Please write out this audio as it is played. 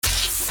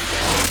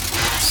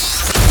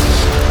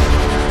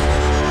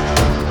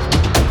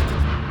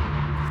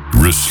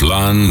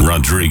Alan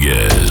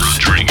Rodriguez.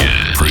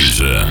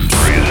 Present.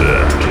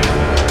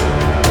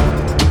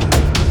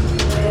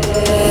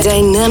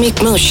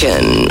 Dynamic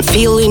motion,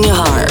 feel in your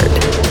heart.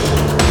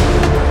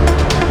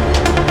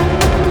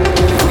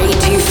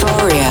 Great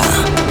euphoria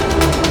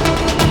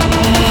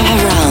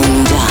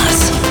around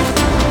us.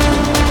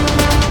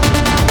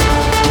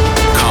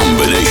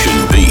 Combination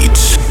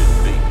beats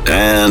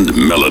and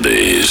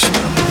melodies.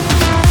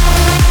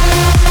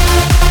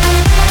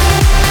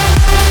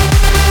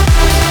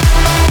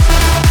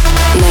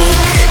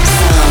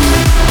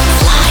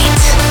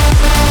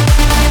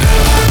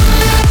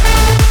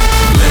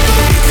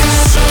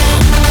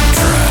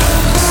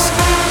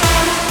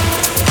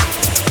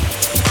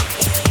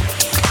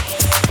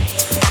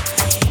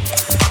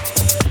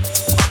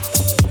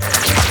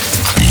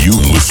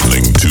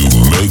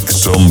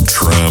 Some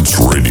Trance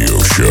Radio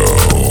Show.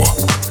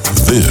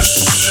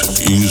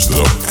 This is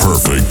the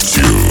perfect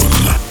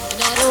tune.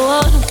 And I don't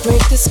wanna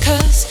break this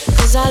curse,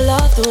 'cause I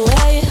love the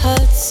way it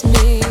hurts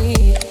me.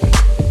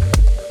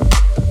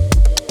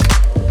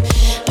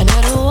 And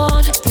I don't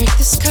wanna break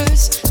this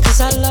curse, 'cause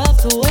I love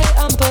the way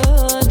I'm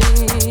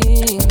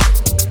burning.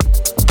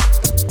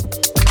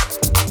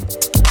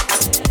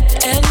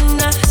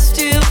 And I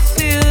still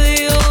feel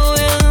you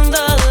in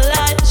the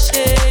light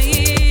shade.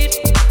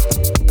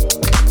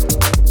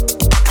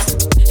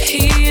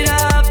 Heat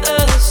up the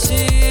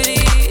city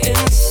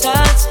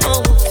inside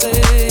smoke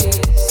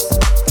face.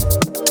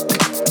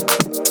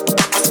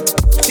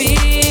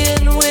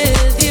 Being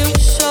with you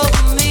so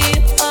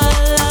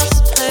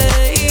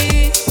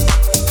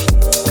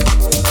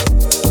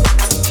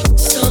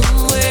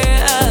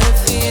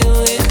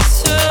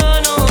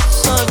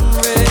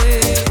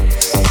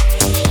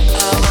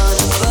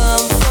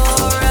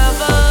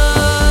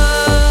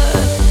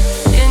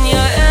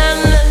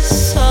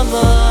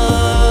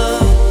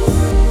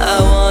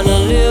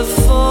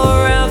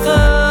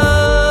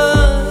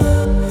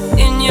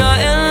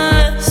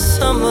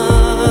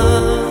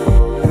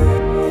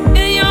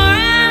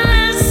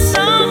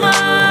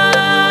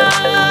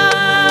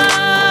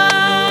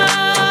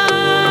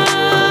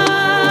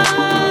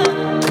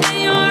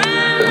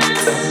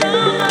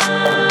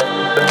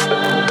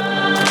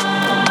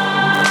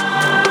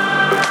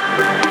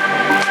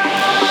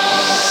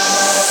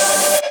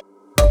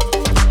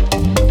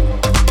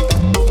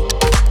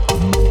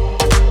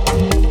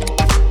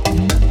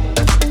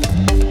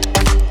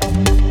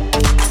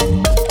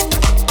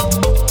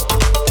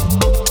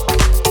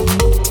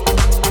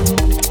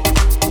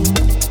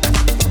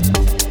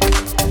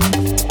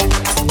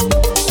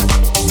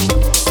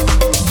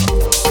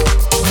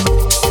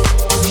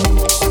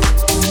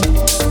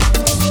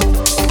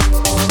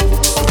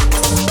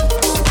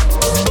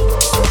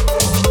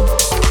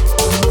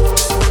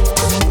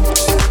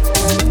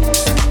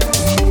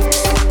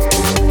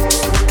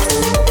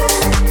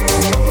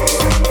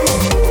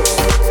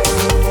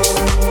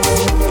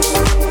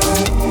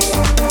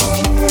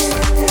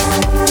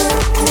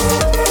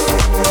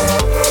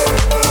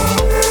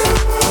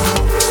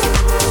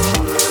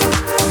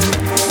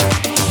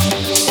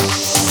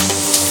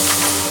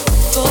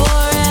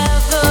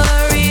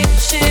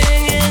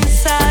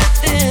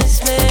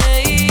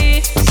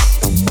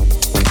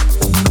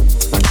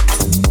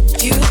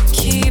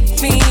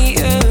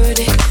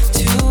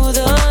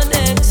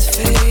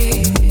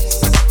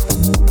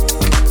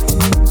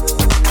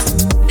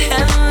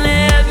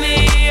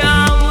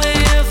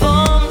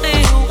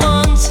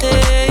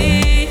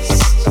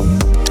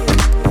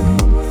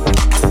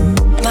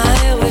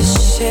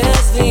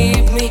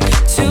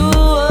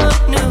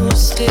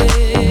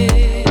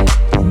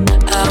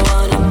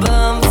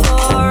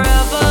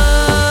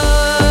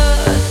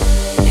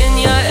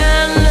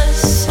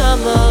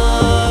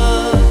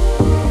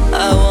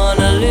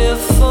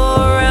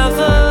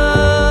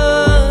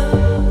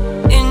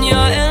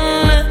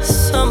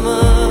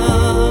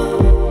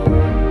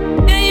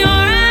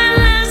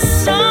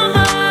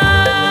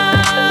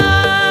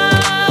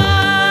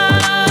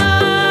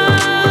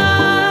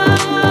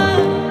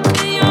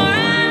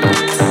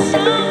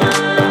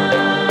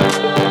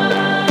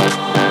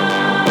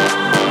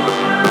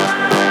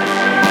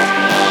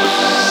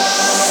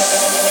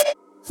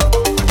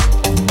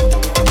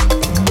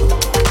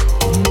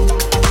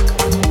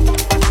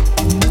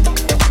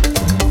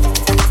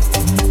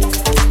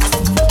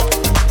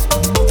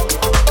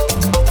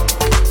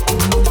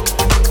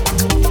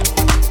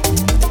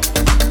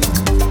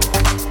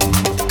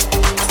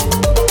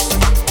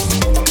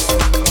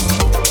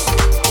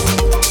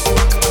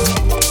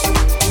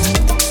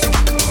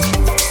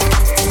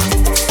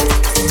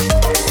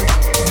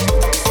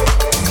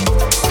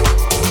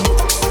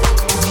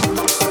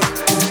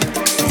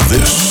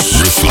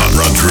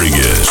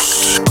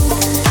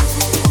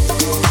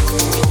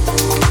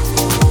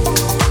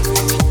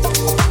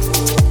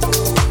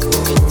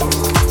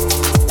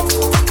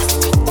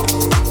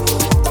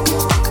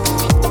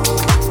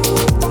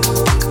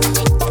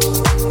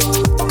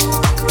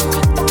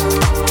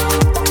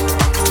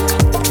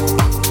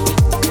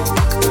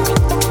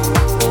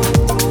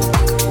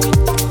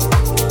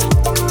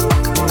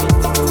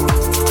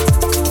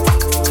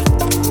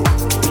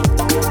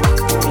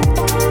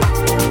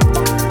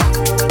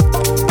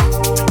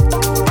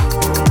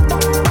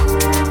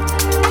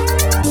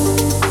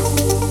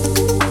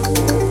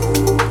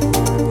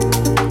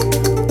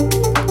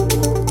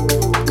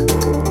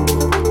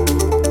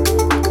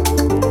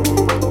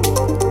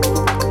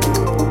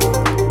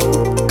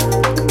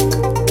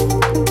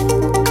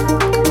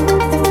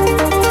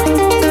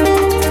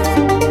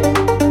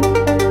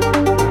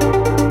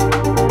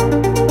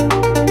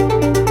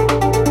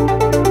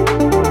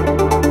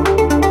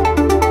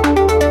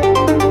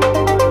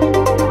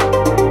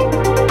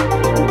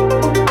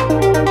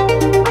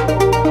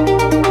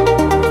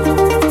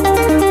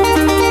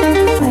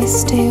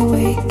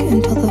awake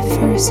until the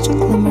first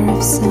glimmer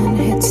of sun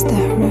hits the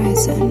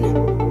horizon.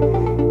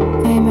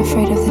 I am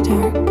afraid of the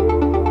dark,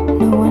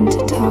 no one to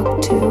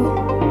talk to,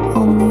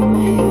 only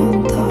my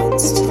own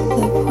thoughts to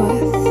live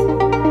with.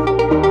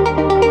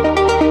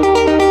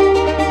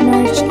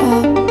 Merge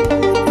up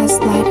as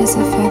light as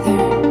a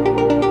feather.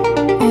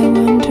 I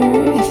wonder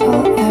if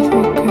I'll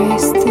ever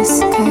grace the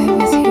sky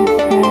with you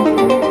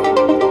forever.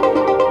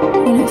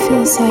 When it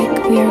feels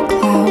like we are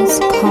clouds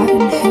caught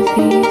in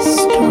heavy,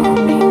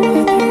 stormy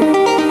weather.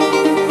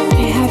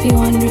 I have you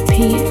on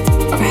repeat,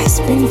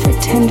 grasping for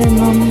tender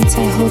moments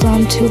I hold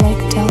on to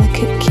like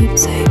delicate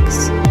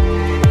keepsakes.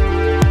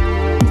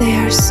 They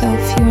are so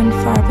few and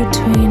far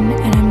between,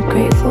 and I'm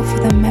grateful for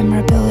the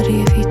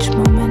memorability of each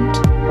moment.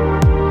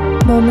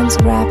 Moments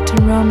wrapped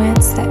in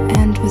romance that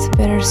end with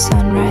bitter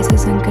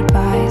sunrises and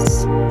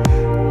goodbyes.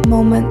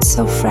 Moments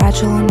so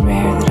fragile and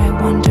rare that I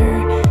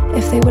wonder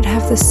if they would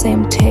have the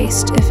same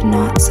taste if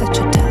not such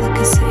a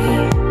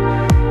delicacy.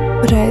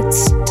 But I'd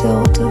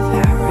still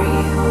devour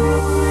you.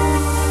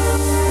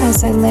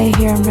 As I lay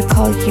here and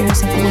recall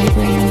years of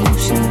wavering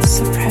emotions,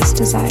 suppressed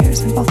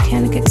desires, and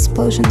volcanic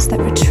explosions that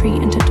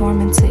retreat into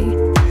dormancy,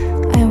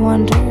 I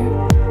wonder,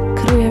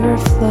 could we ever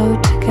flow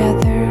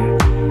together?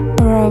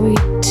 Or are we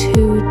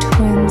two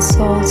twin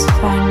souls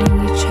finding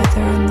each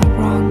other in the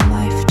wrong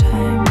lifetime?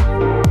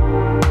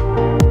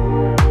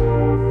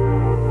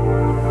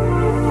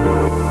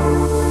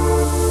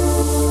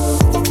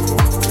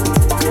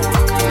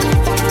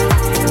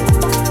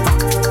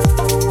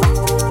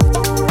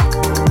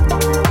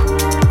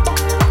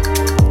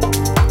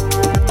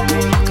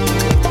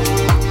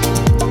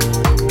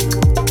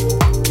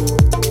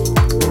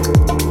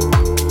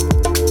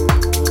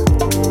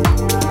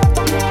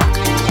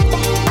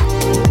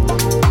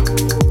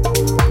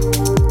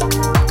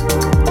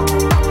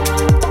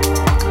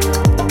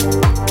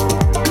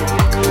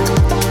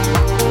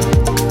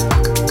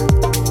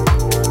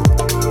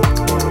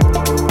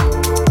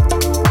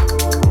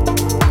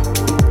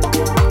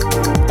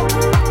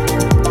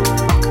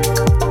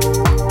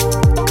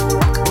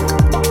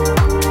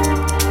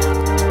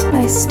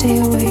 Stay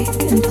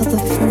awake until the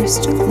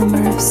first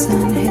glimmer of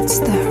sun hits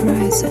the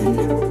horizon.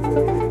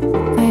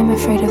 I am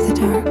afraid of the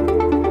dark,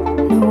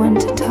 no one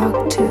to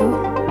talk to,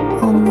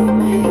 only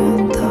my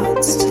own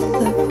thoughts to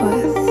live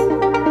with.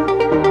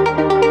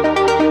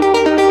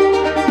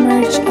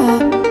 Merge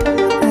up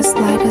as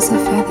light as a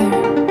feather.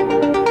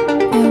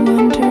 I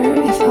wonder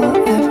if I'll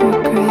ever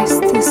grace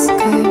the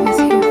sky with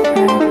you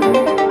forever.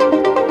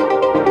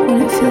 When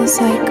it feels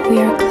like we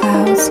are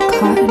clouds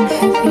caught in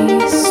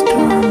heavy,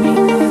 stormy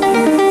weather.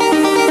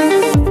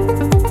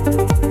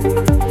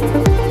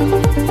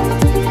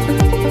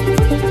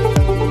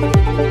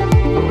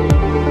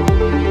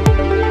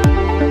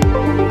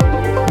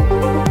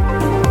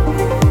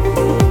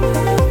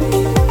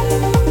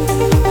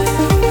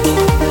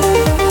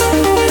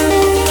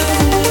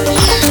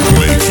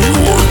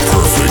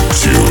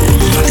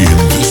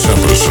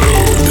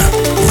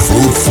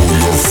 Vote for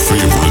your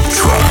favorite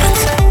track.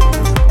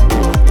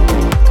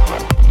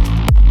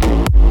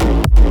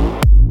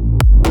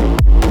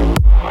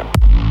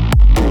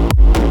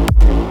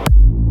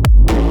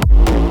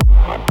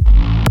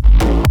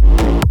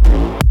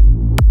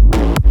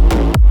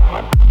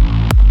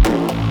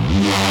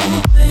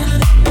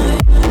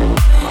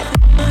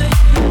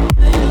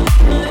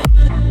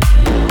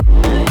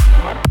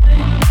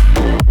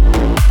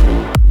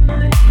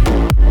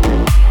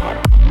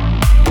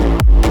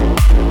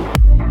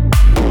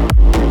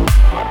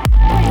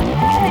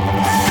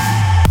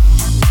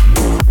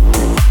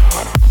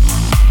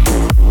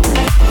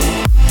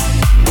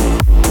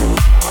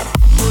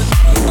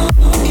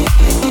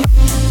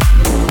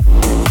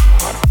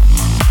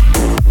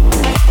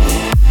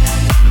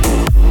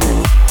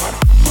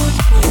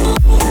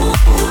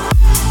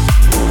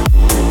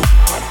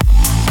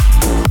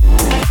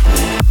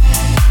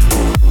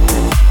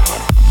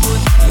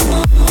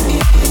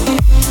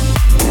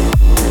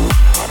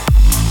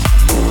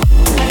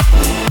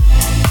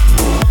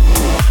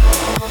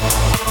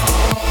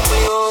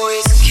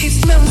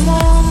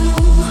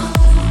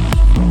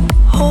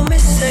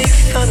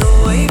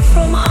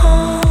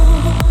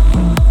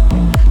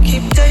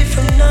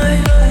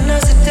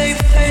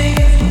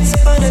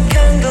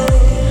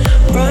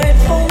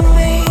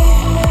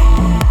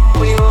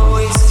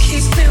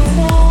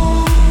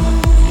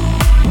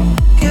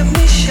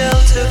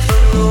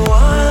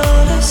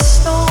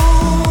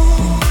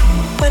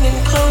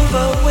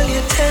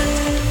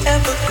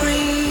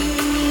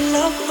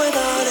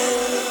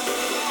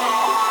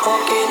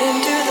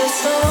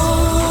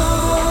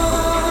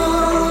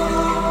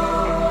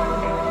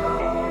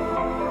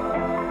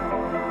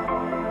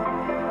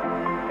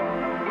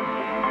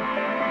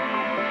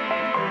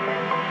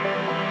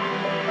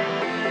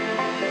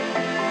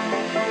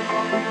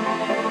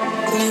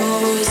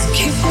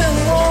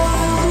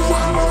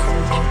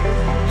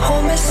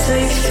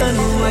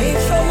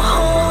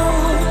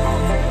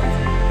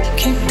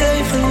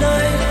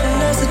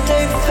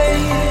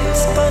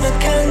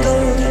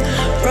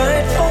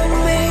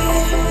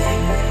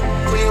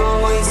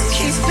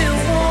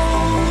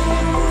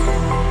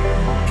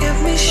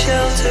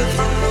 shelter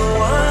from the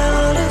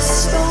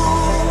wildest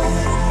storm.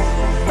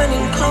 When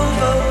in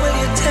clover will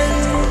you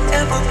tend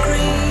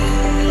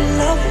evergreen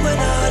love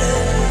without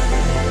it?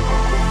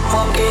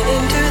 Walking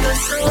into the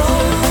sun.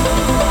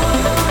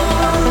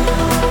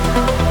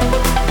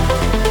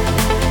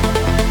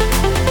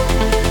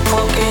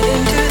 Walking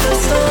into the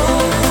sun.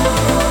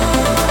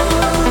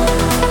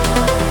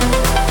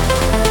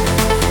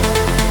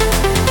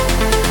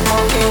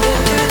 Walking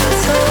into the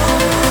sun.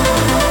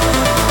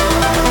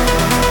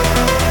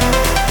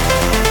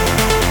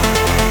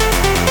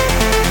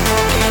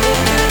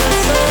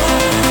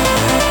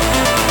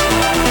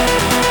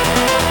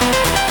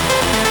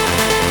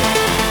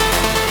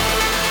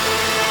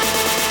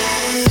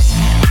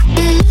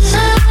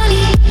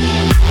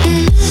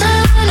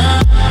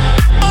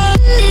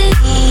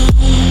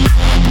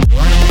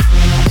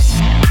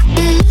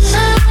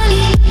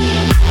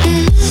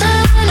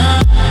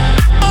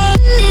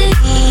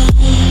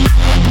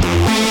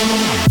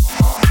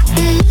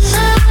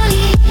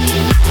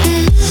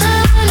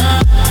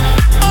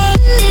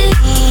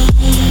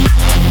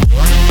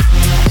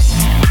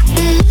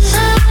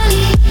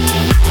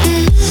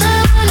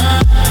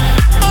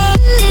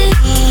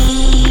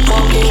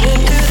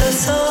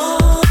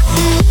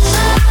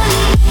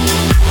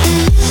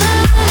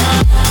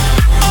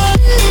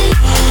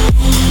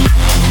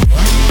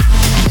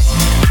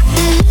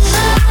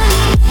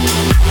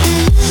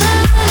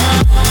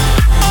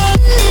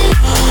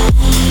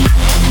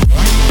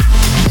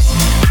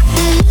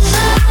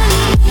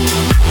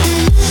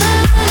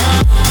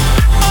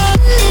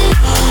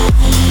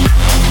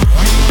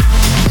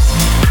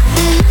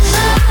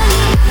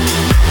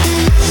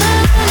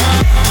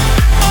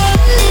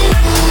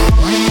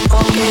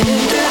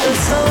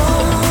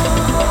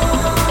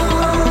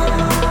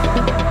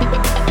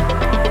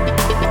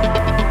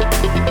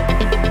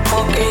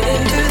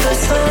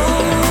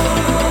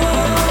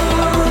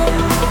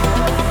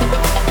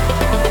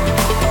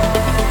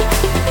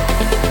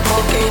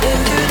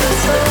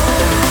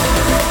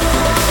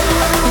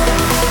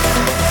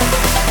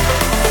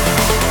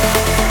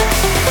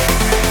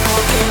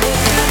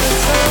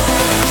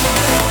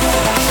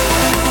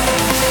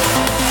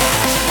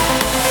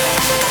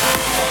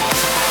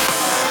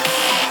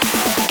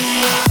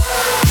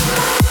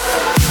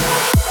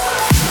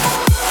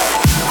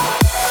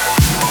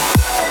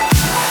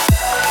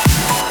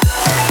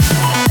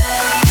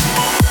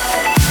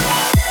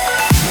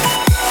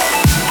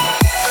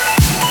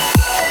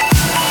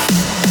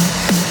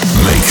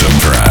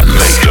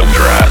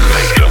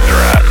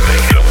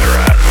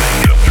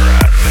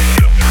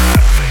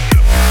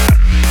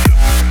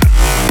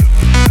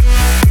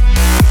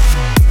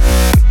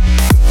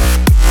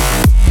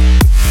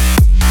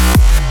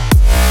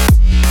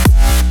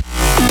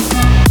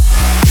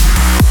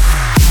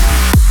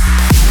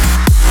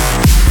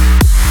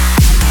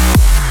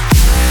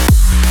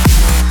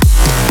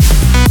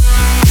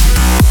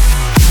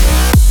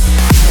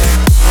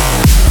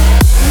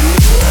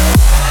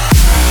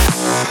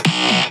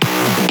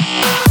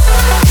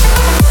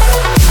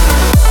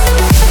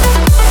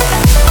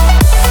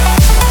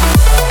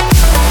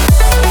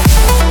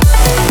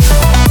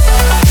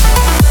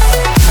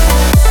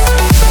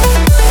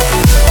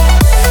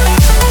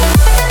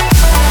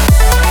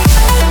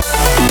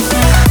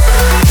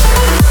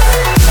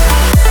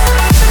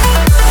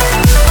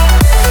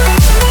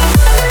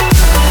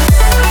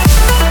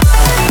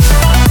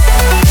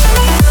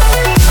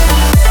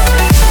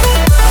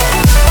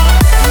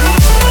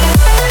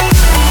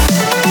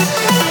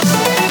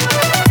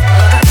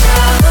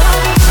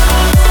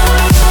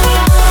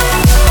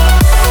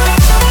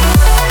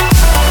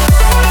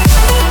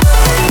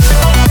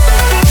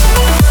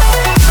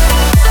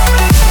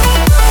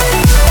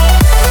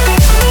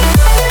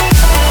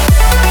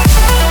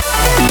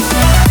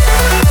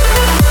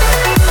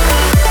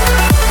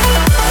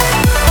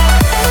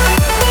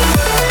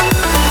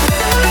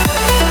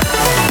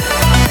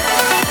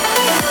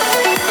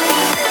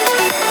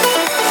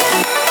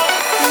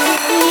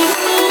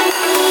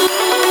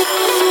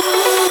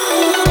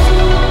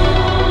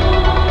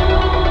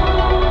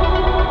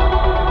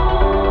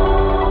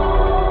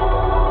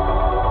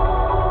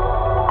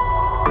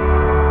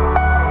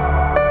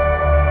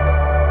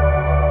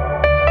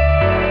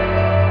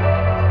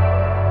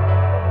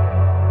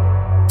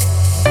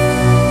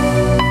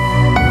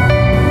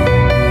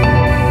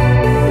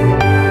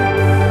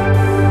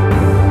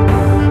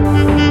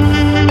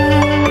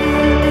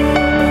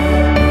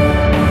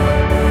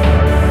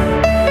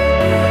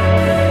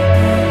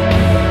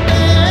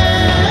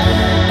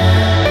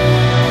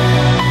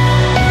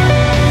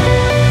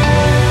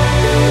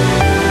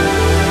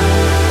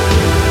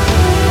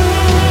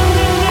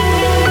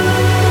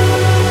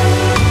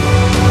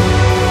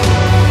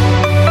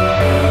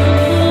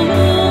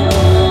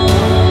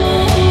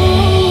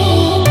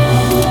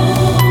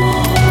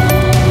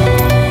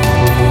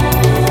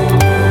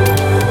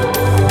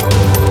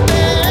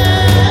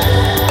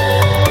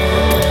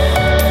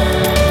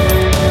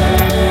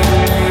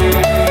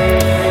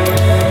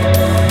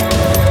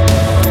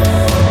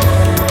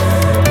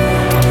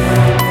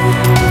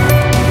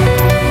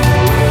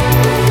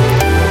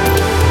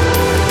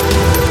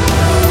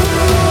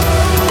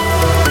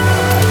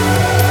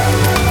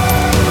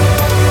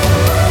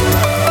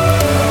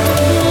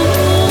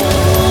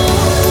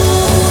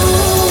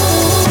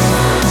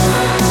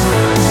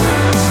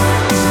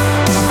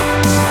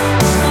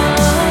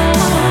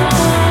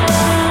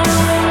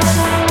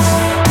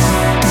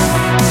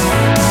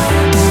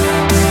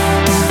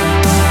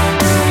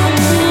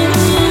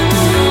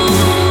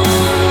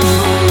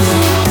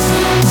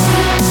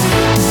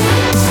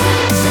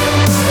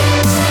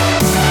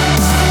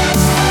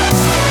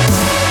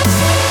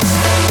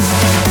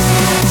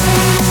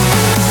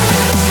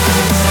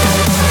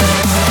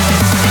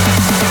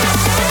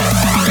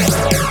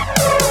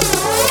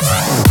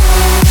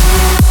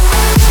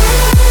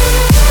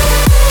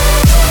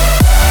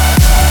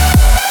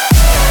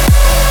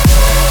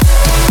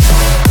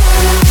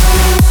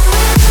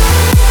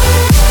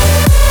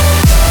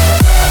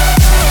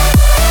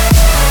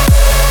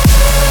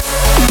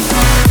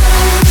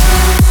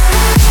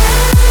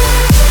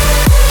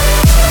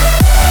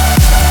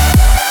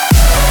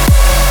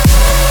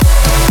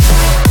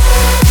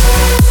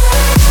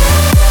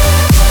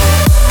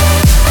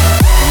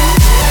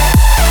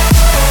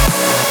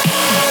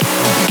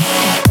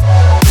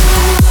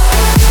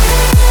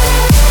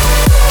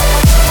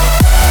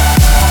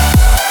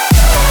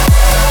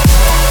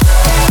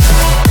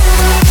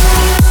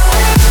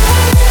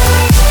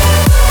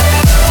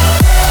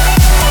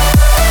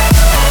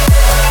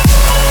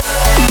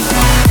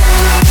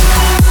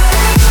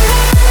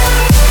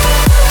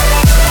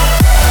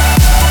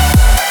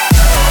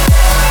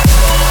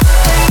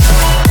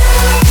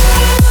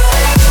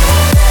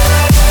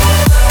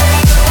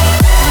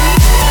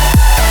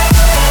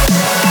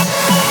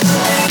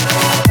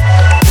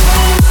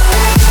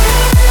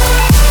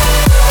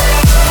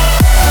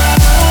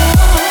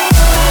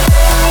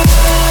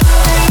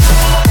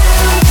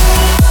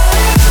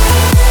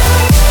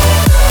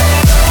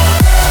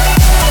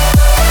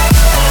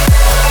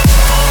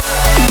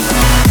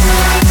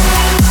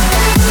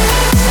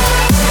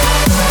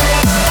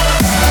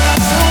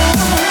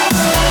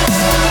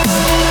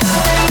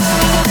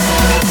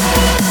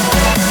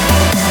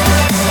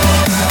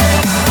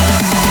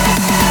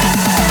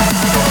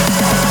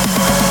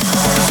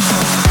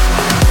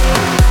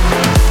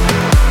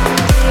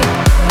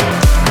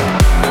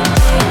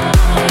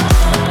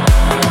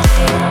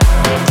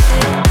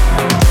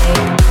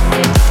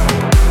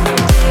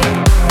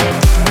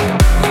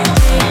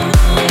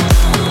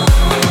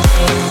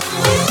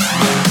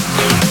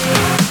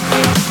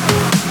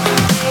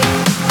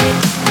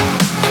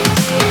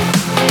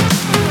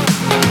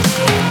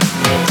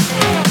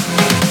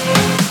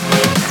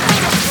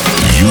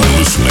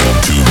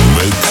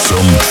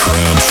 Freedom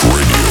Trance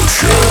Radio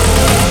Show.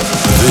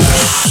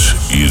 This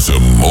is a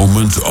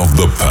moment of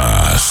the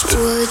past.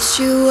 Would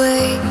you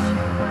wait?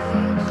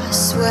 I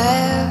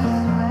swear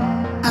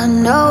I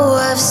know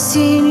I've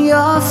seen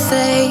your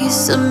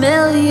face a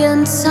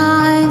million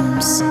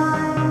times.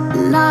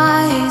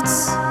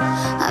 Nights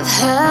I've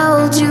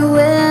held you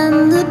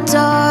in the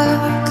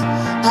dark.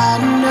 I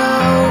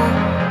know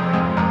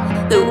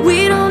that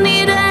we don't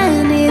need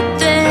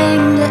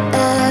anything to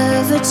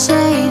ever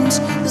change,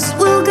 'cause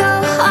we'll go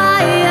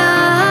higher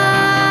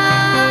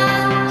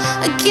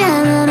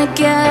again and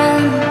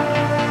again.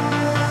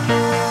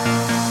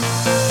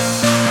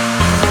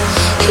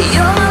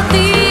 You're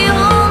the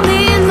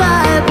only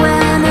light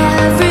when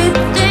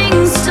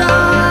everything's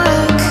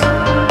dark.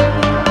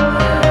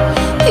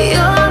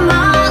 You're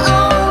my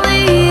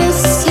only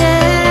escape.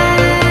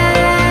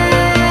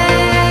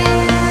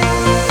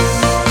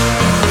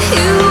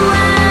 You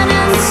went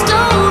and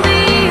stole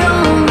the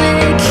only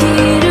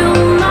key to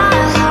my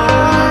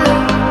heart,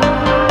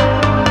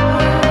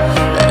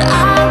 but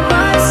I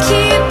was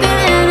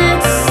keeping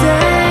it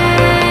safe.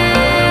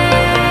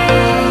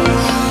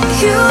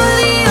 You're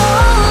the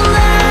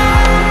only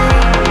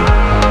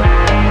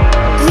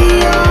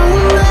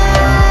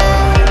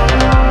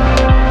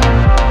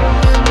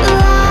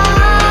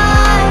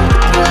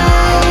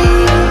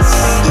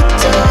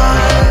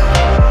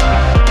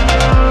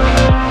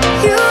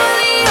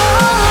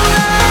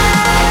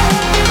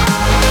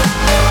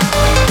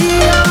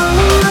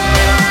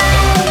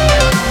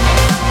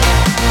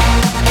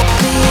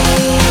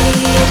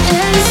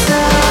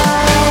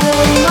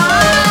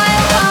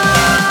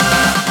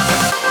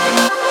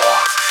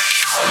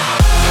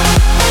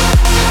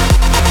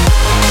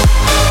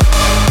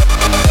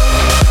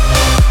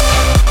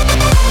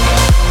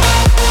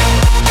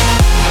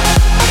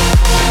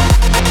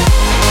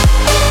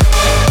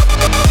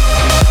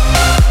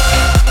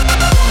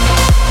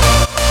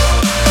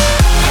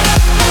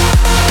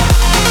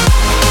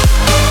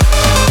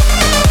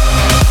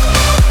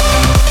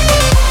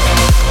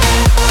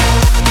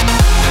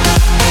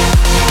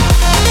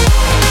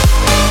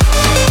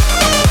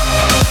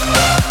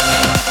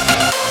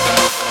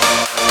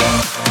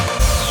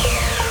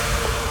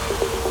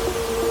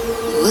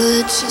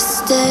would you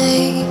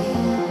stay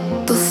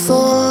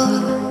before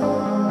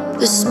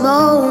this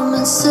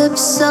moment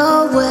slips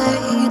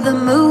away? The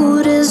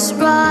mood is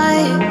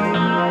right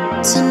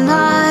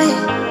tonight.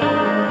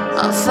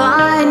 I'll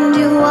find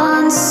you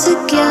once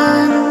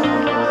again.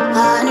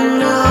 I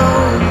know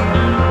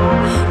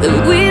that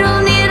we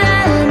don't need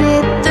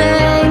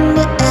anything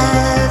to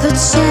ever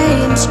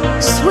change,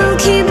 'cause we'll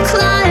keep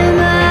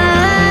climbing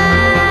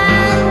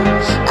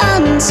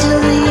until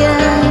the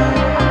end.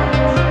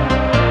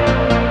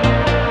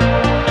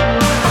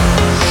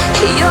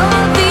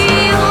 You're the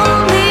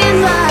only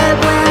light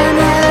when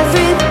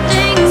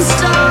everything's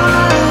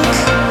dark.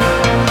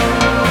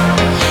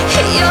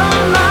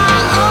 You're my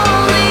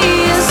only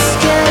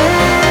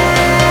escape.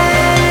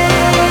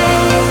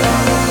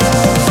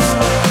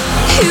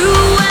 You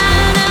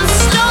went and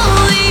stole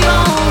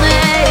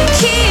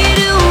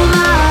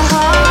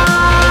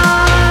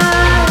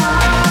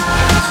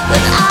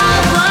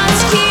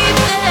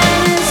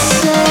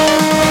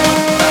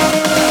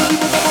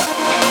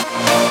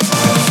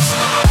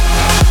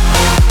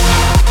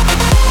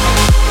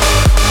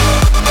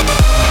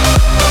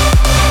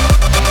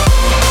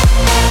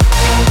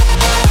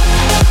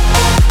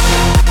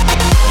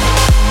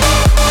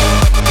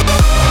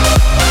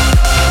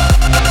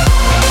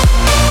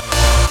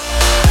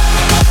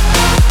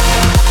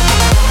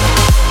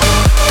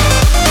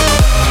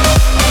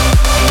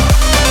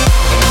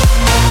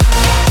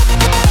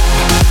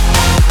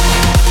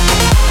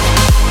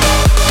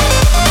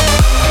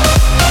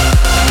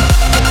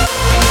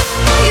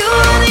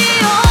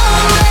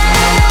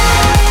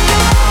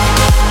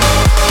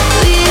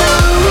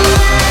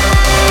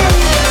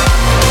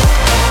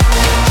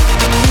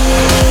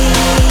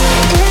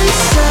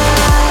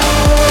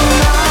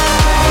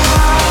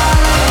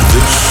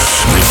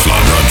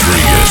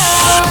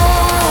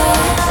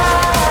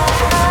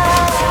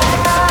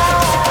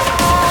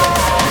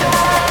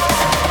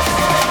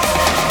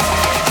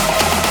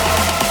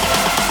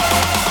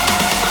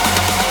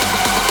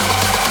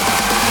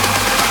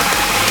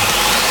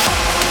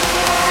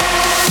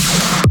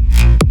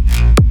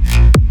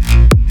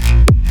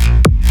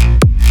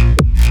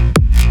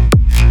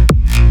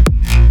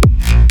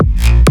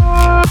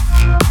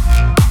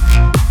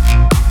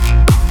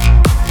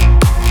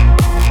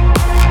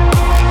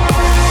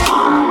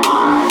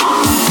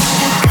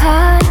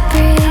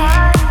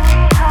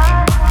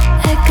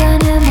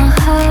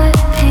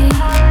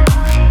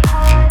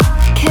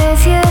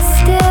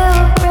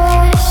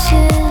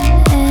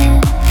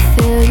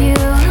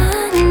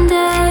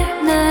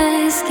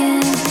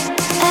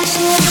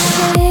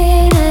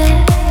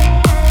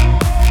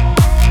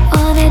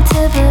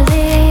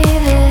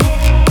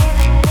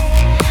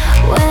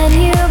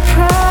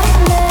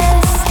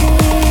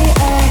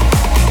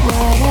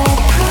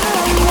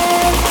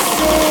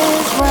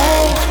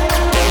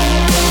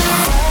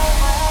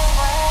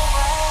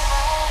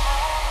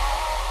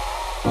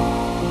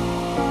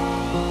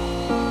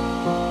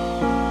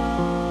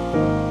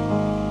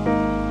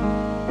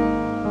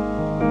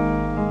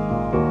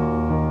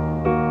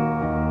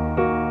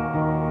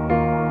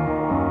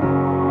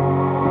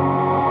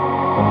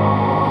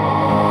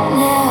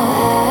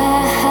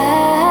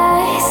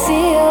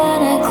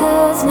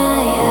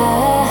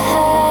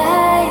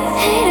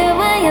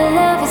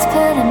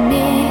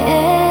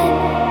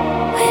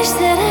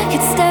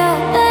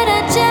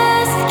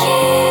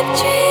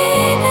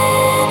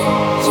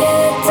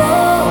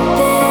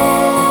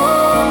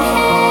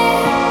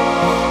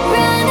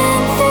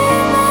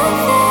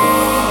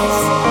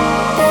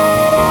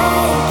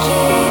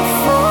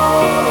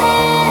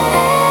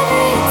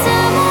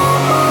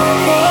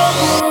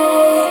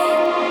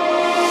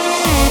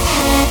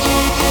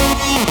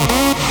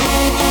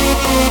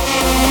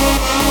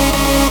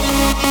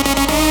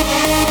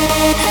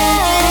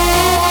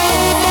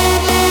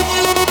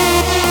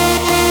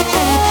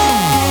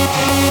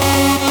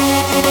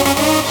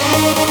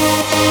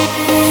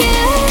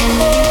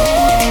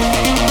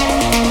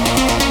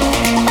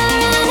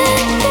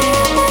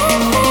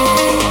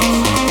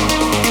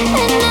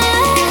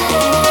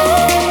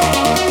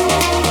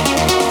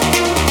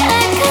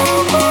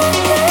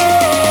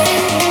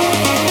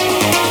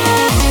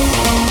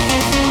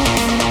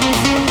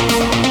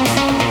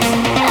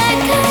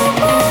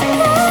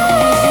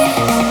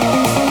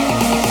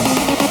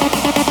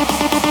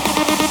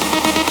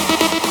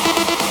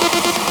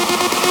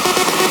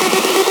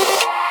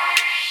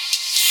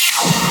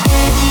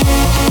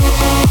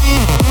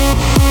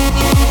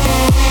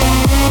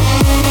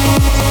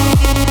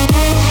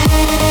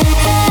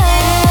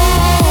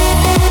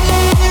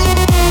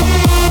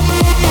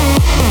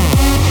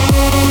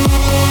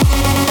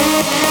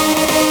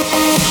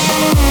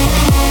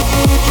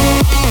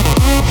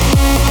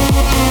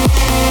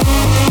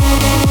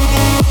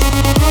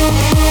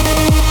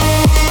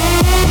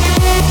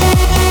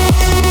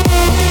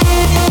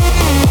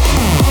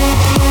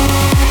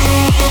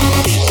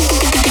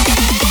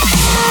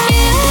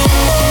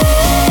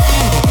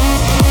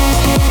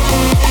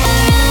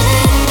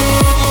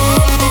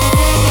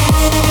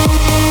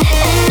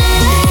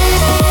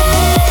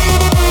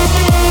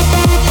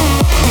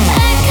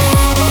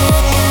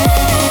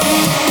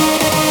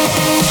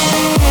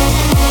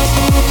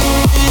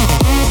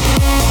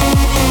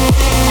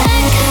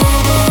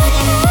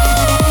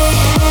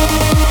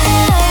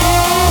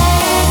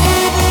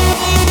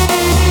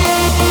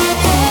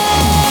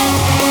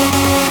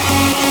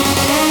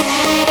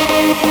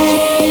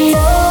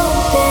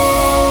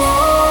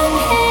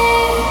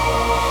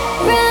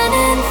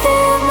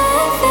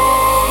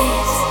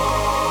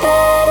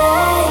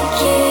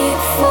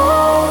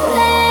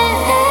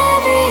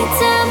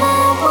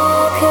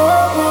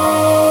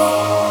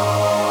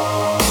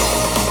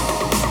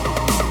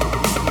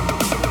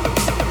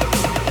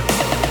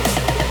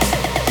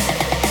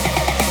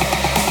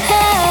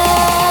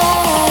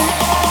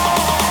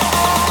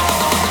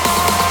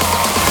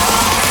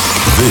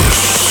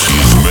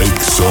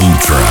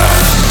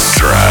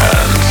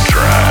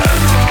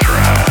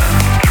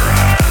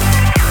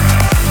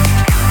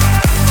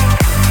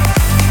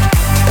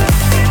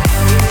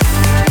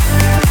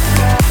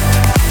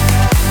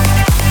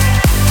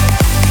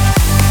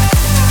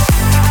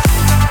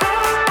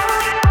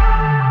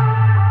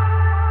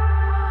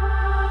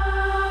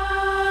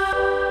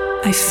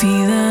I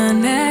feel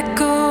an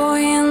echo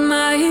in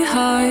my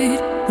heart,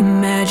 the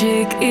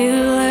magic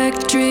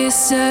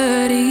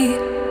electricity.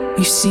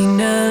 We've seen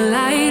the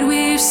light,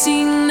 we've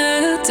seen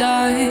the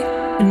dark,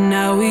 and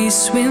now we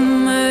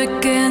swim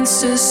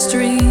against the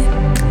stream.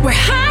 We're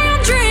high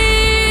on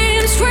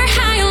dreams, we're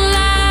high on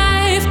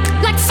life,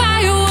 like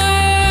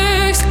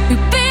fireworks. We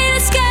paint the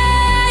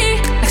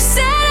sky like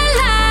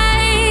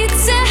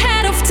satellites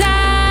ahead of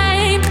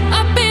time.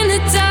 Up in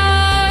the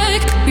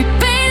dark, we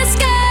paint the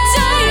sky.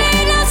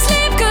 Don't not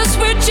sleep 'cause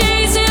we're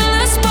chasing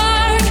the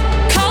spark.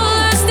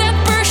 Colors that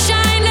burn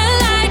shine a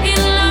light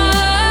in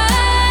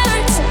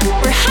hearts.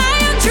 We're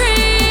high on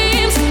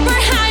dreams,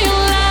 we're high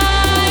on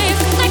life,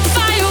 like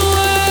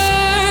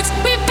fireworks.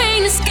 We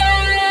paint the sky.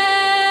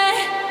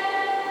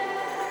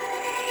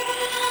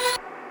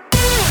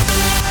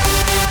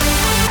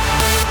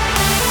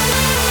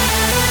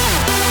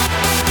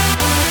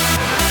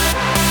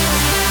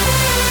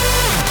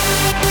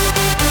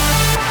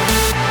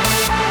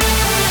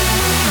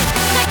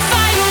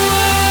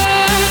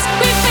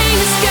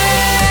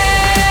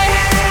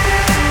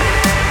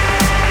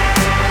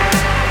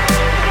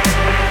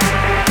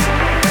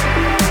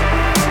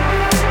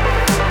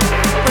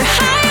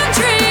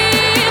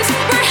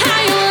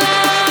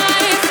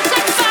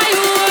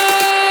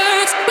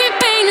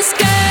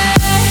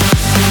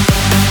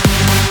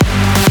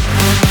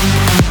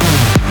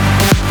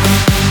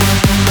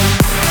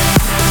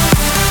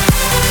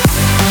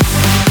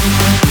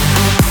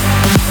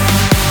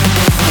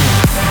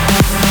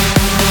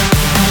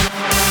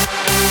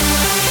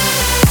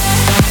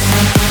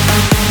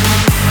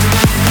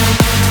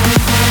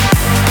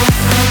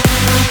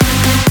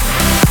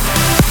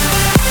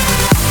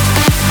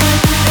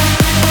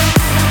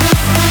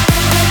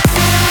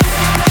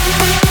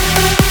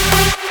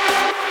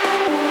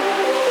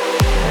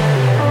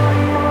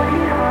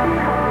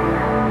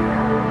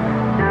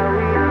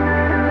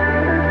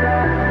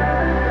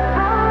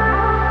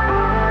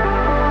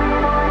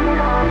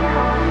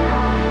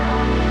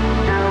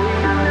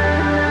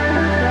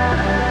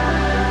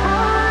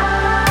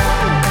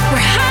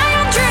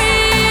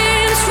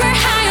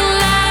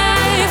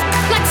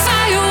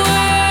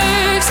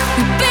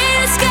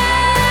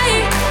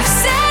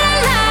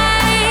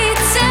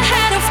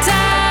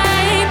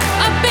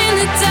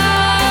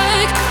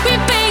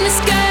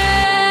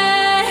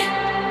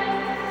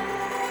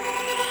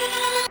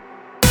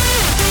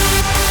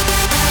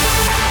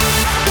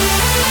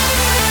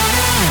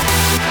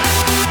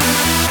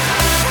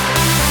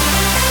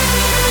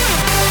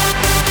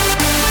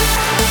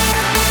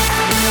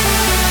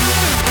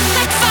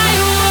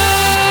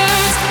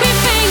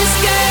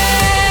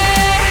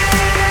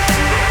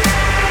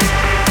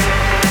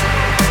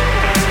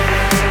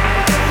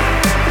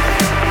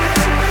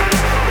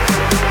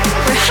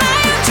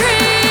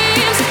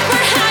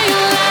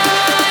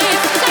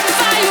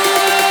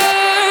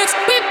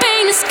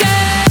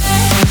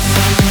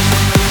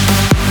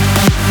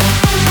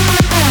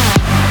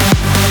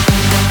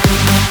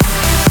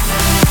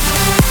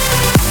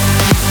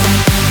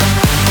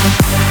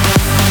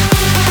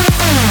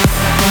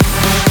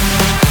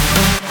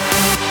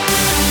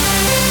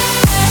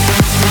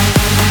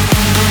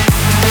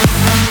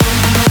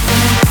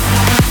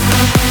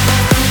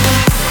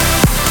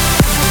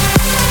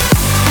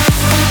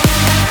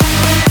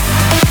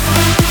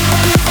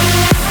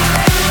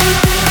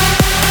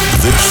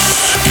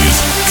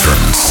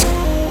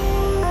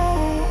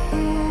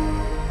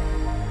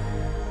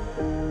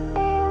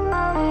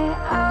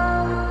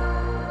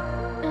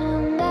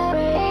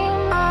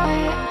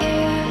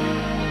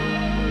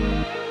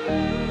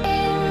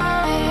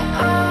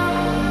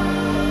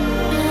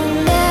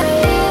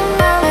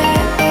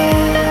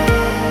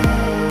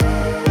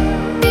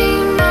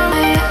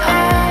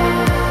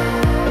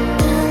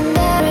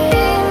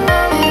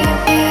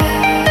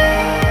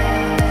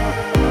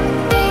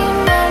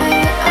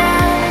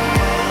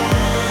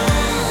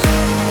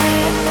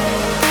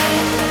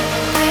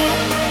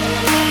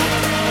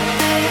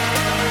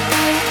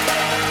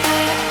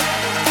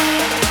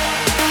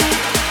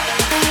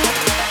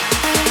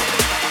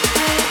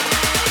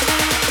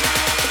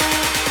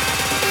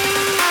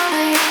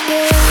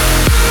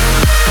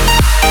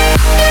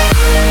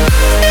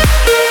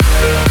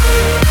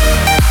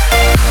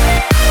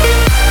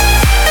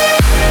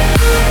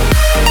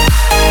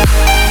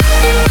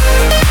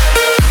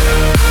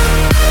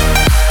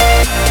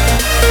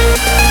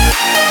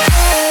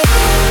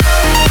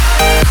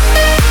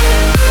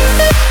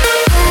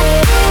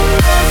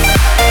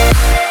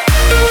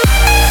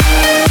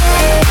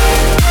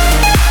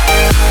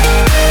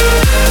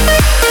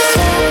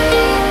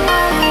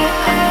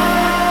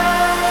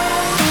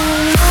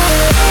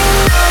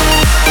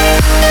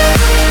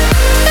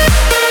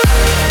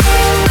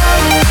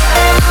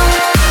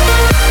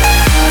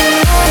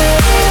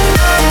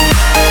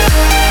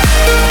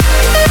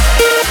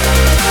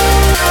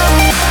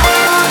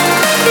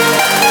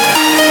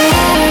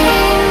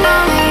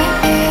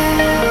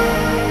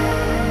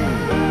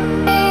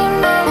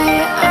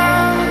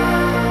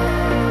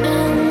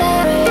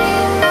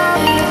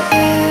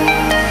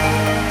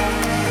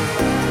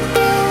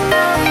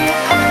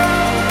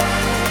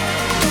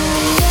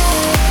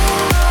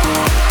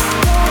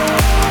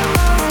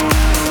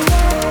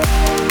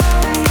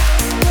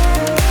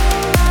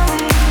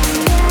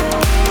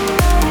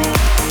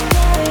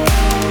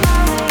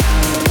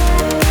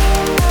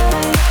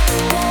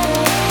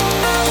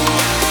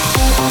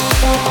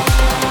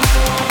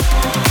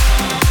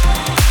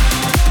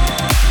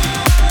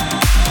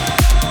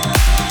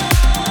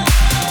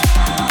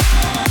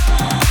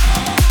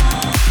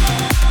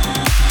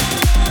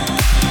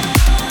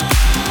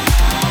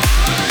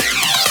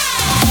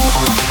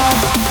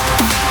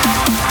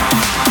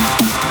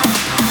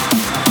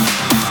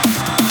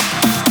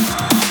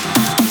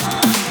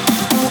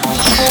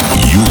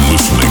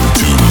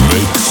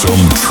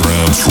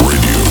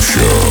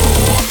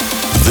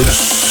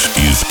 This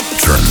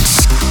is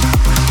Trance.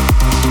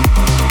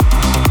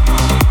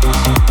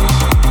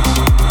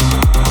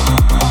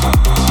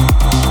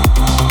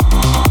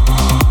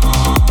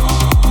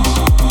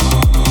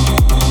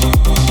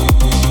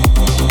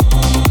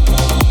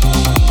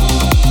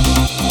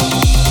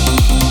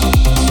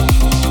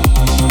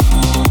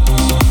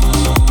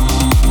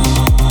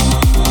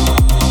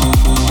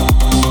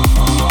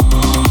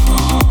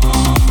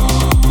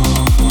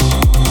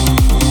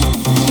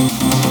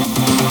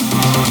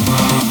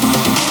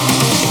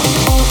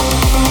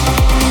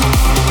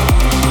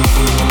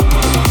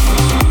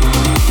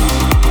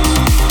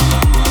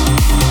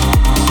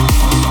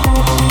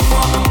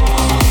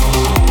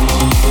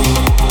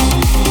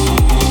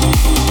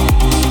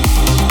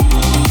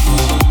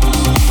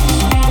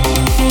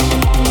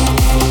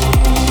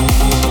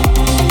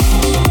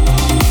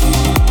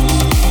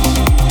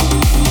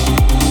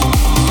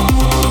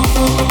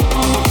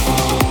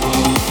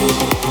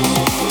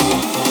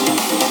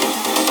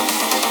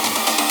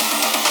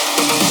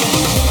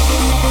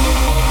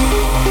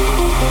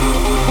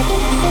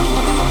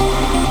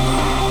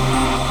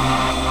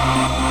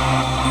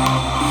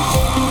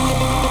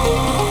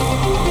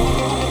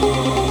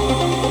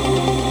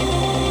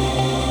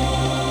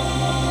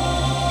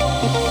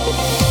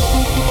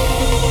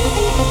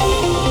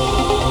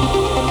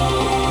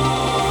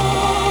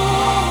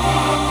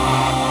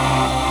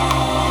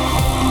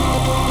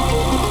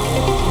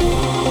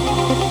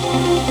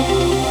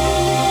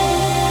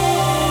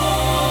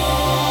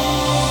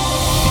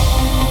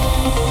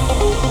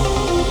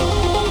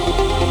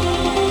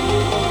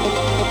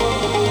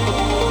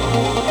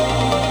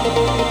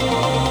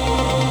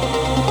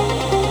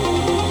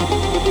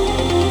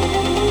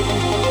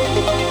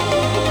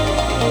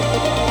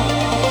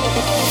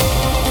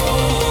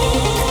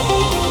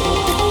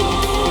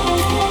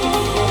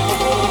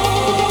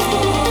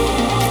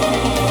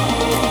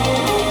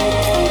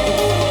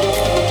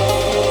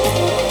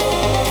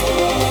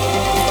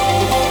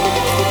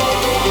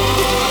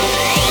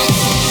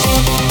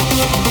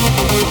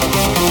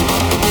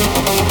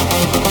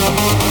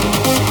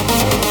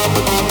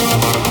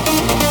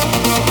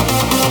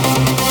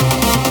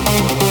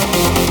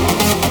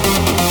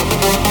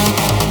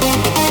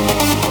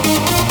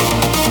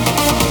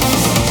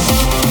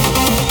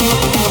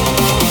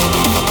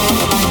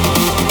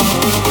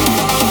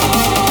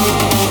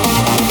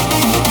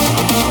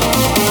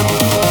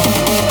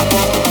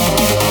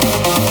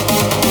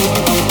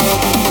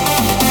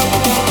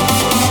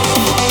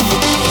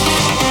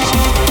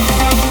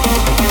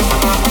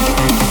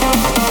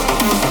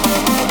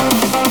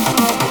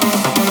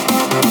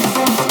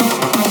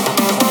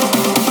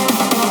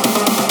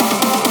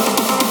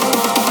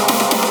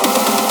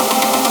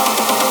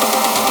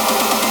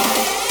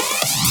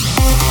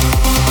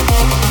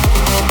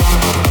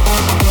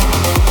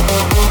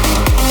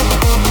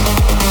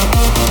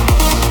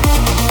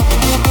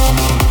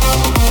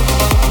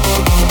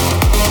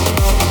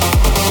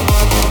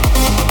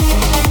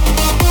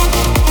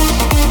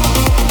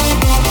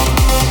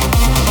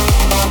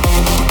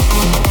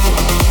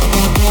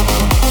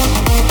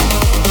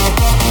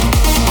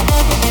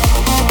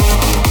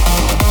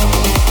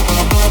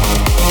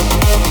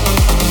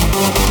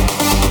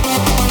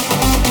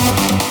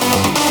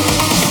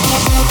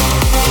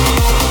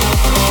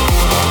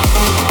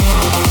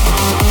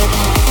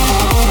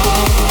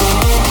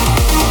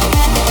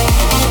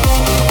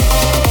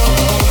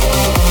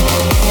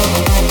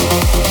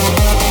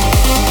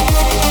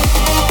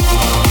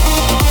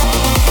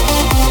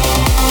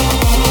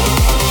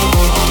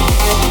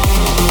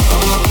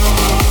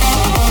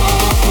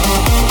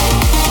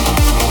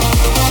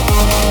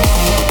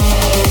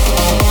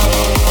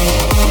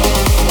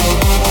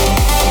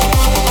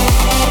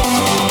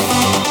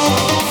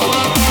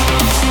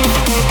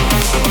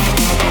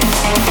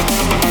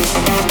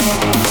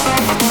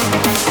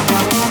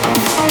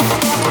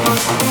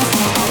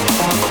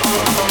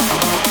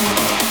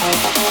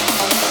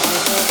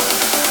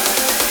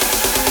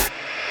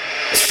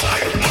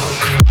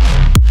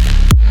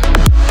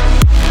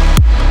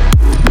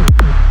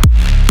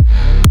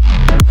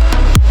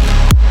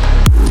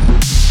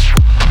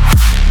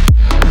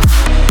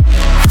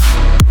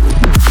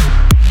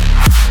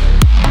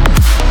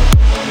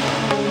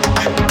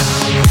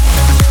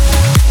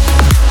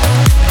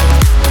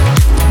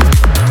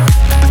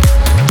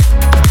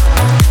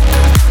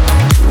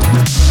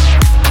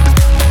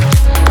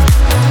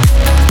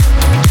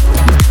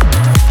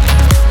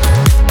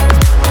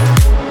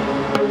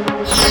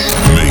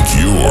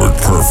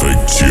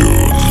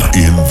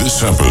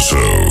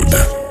 episode.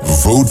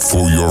 Vote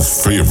for your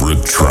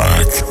favorite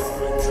track.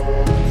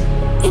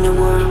 In a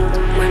world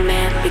where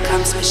man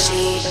becomes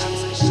machine,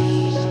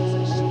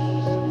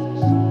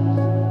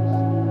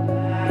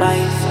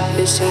 life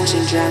is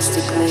changing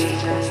drastically.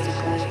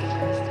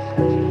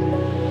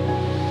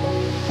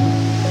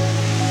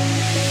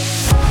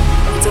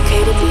 It's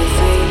okay to be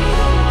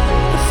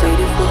afraid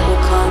of what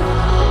will come.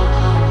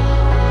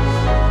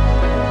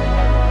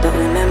 But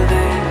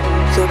remember,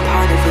 you're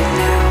part of it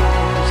now.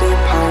 You're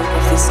part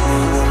of this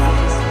new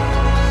world.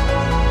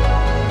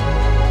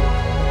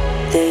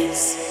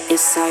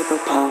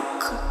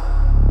 cyberpunk.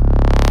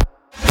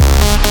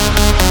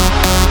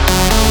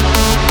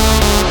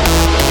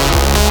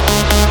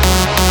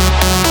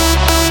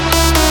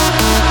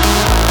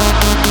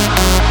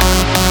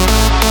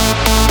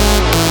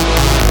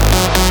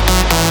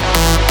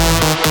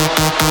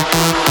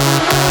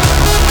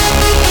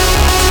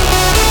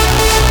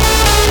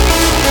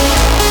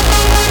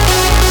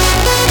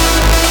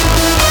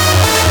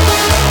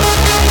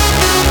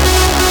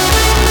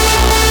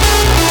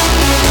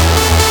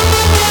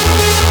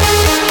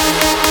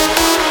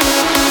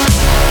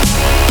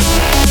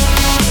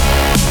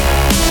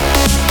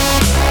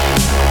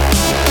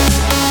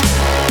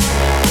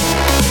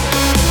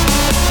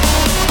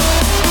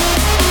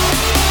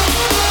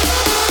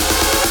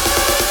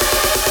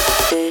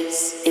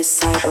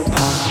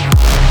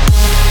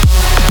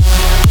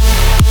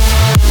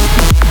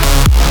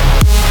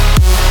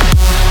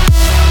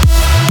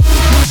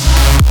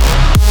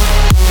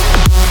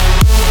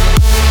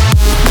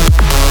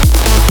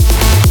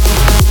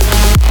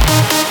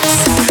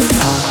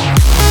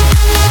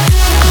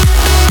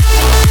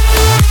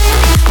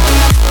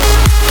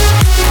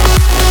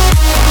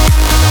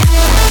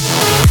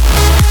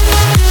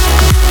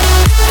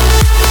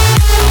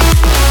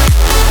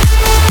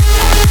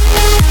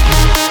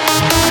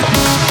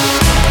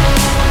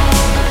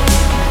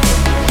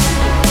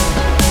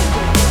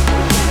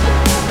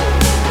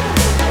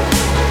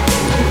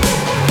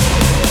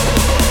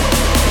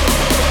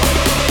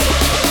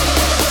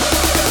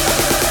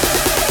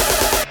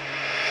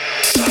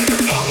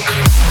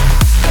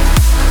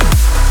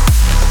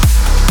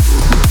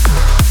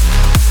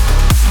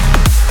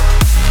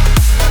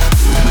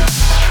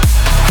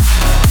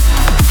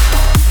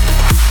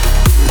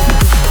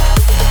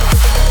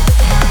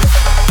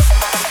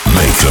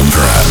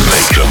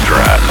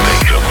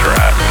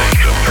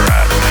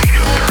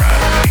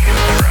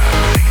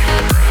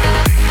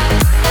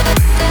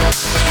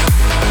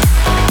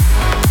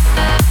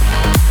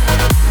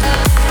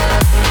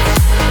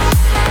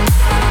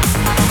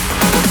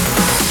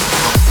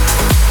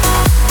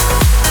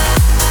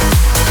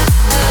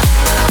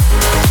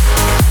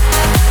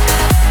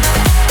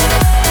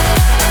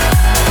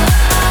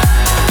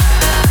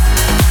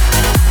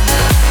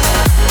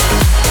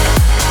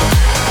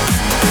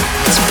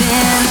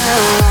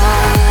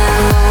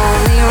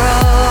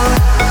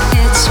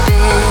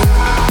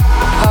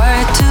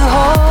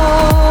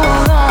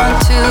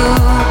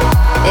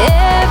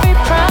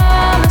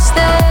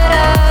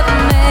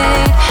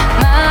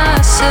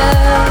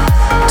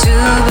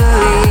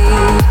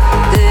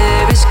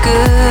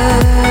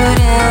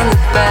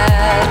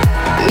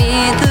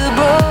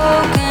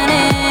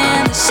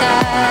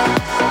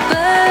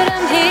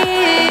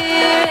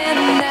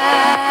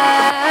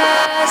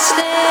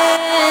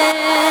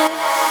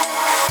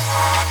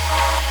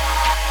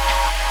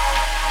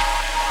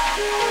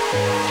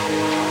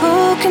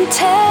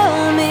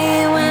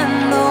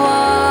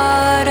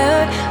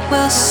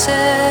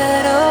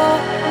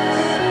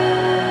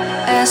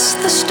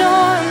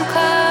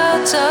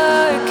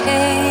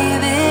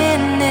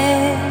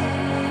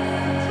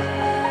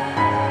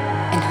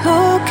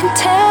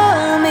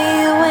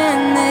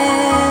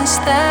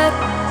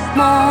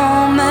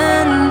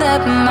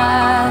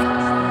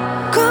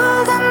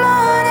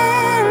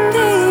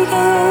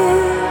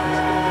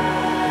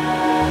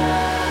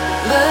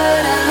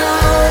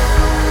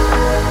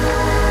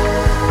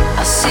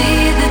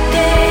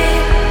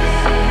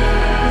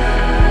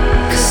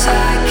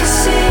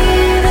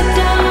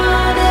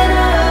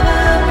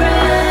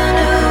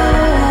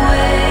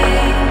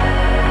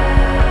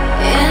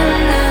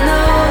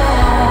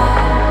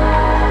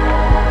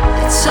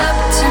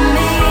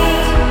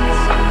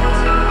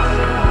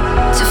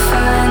 To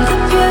find the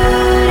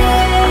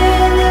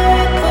beauty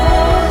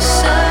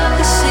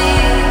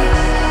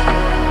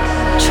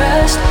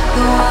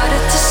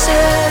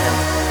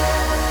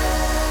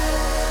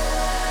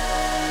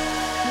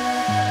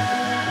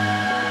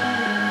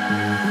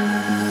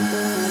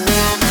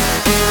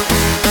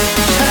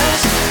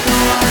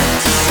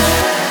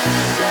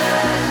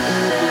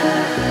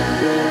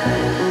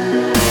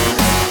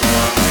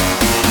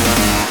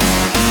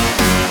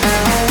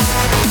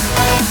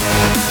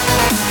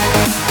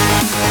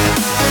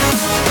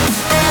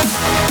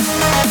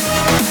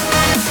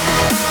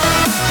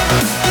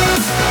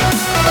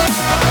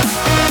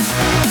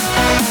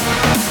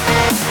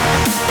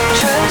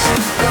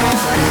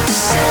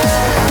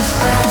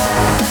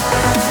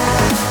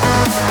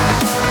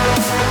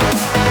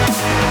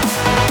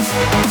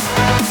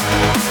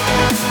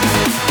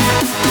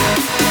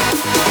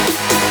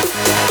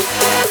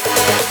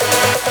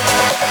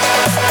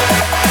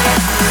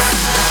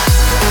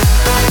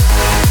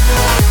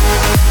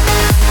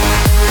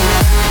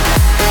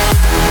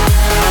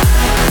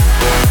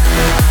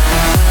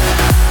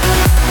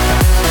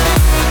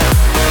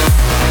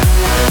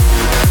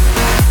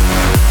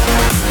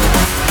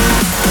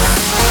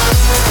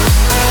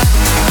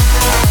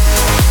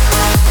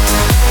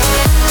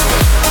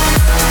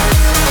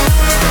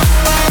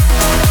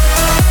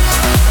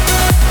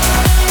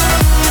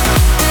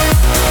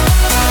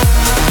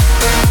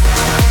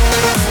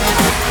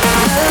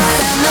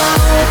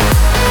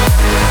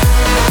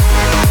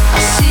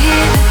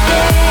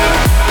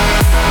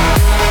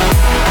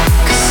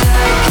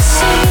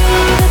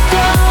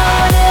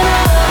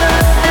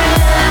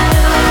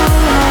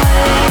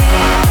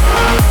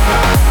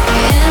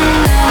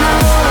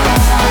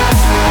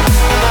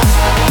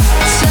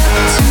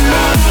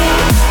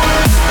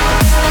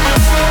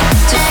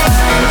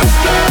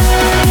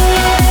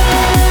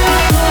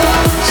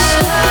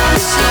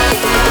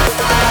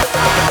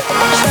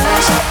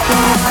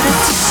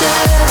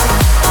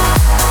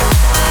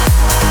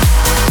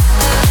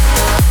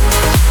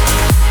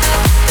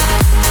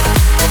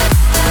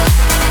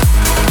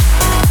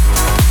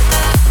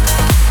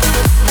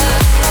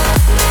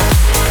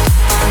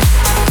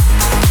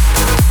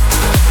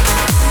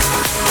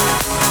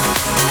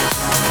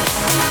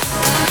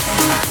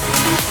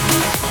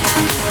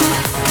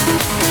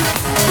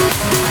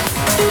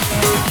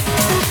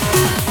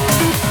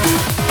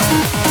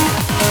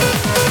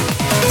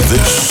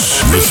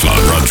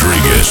Ruslan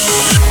Rodriguez.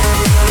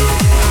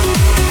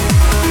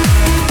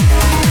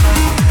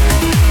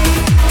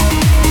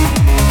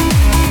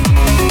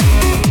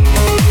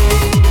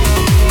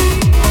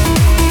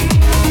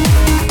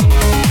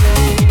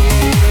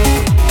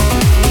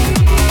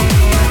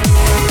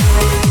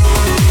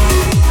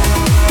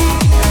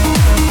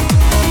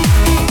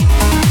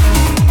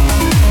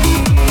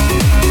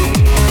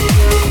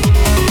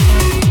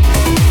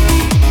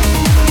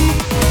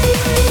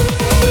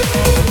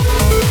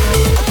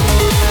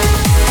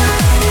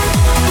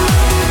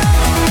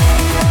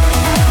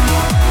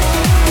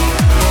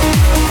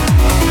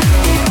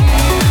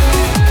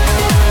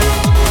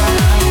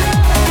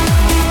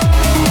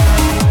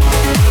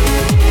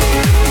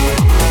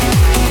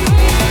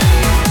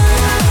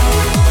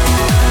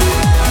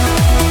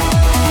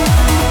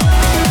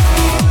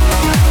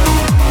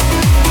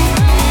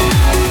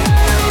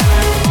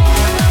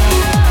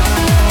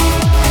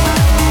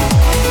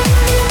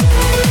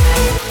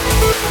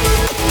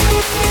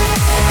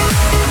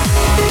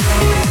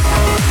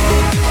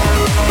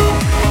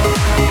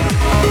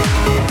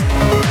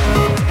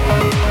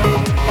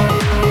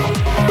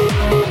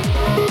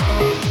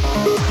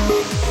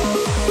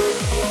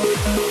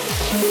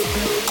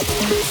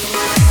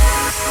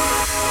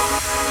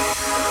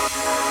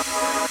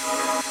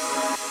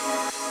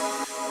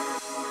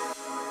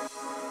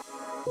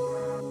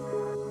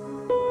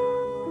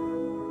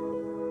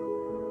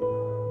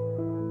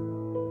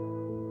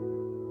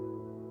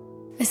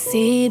 I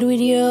sit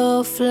with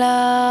your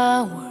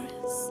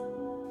flowers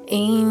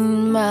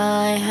in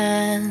my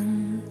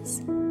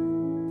hands,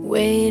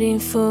 waiting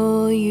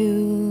for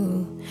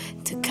you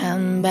to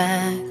come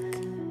back.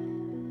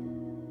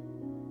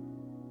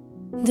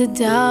 The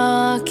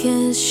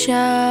darkest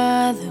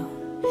shadow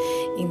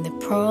in the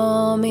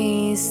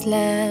promised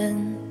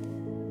land,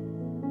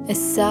 a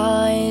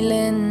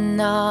silent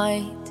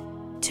night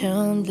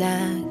turned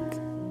black.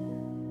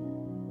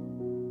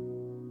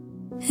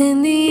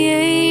 And the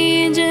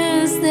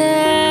angels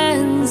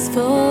dance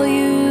for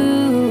you.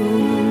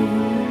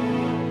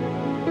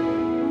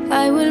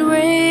 I will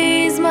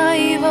raise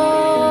my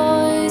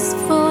voice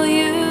for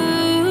you.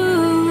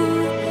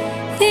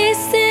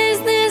 This is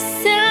the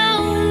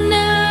sound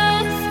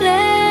of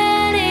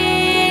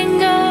letting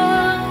go,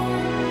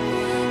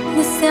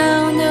 the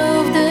sound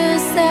of the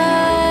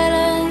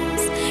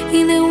silence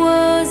in the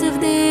walls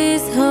of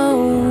this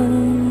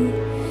home.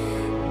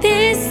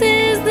 This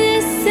is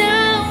the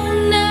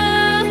sound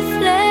of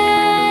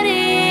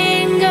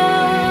letting go.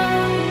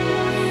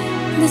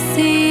 The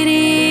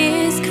city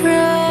is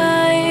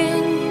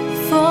crying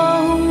for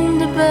whom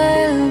the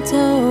bell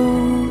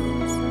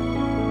tolls.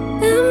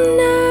 I'm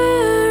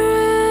not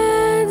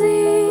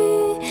ready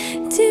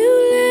to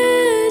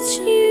let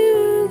you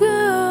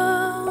go.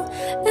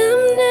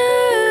 I'm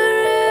not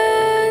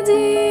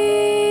ready,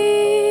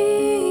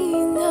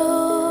 no.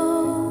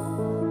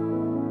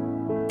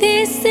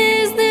 This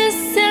is the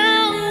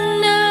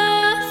sound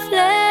of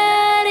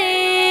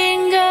letting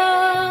go.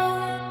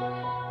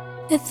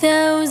 A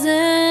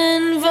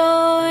thousand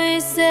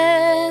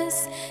voices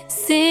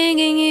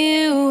singing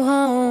you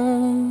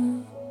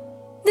home.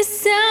 The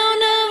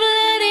sound of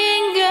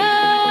letting go.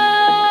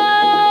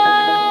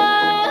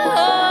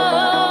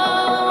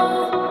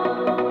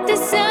 The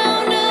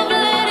sound of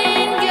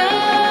letting go.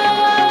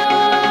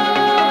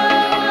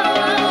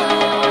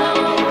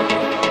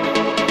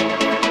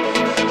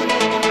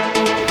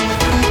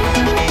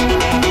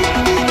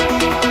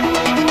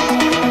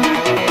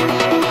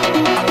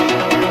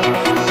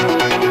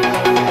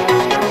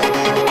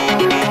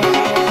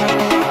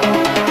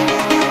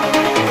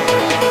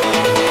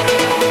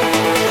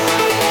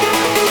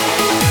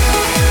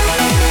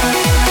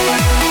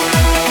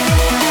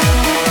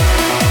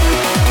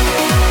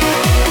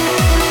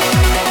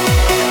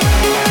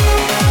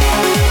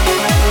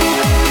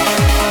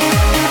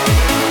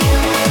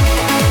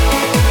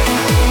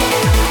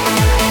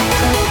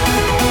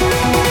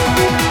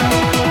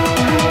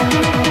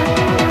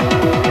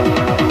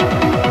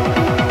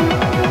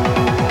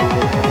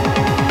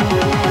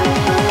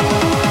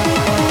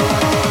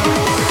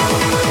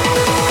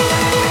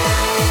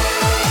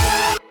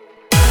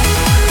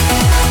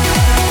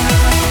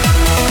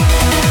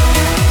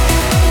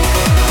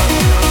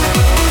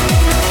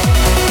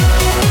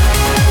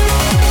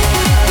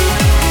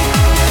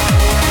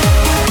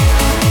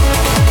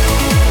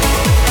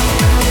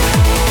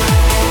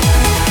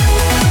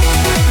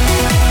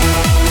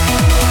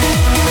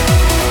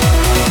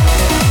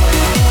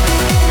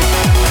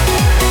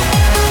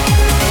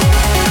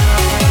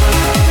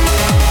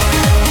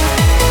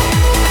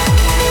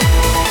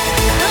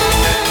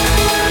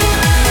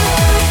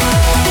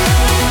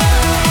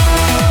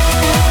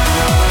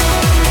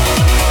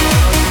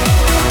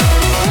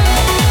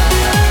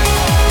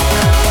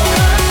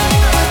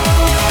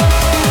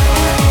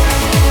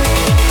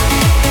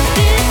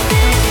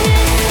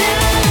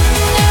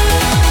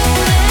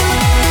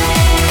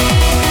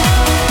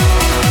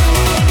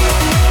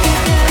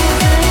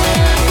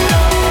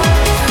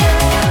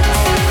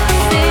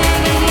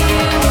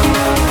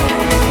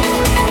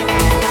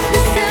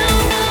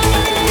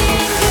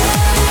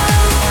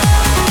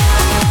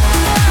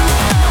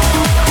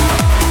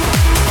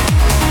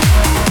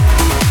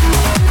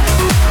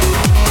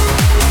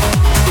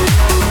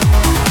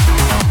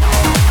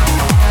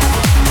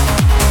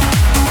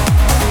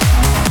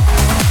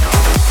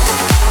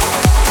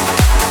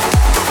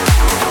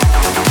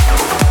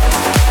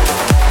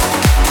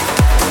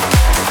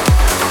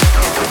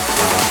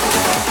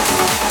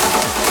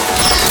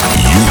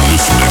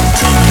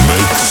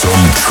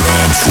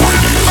 Trance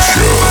Radio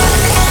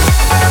Show.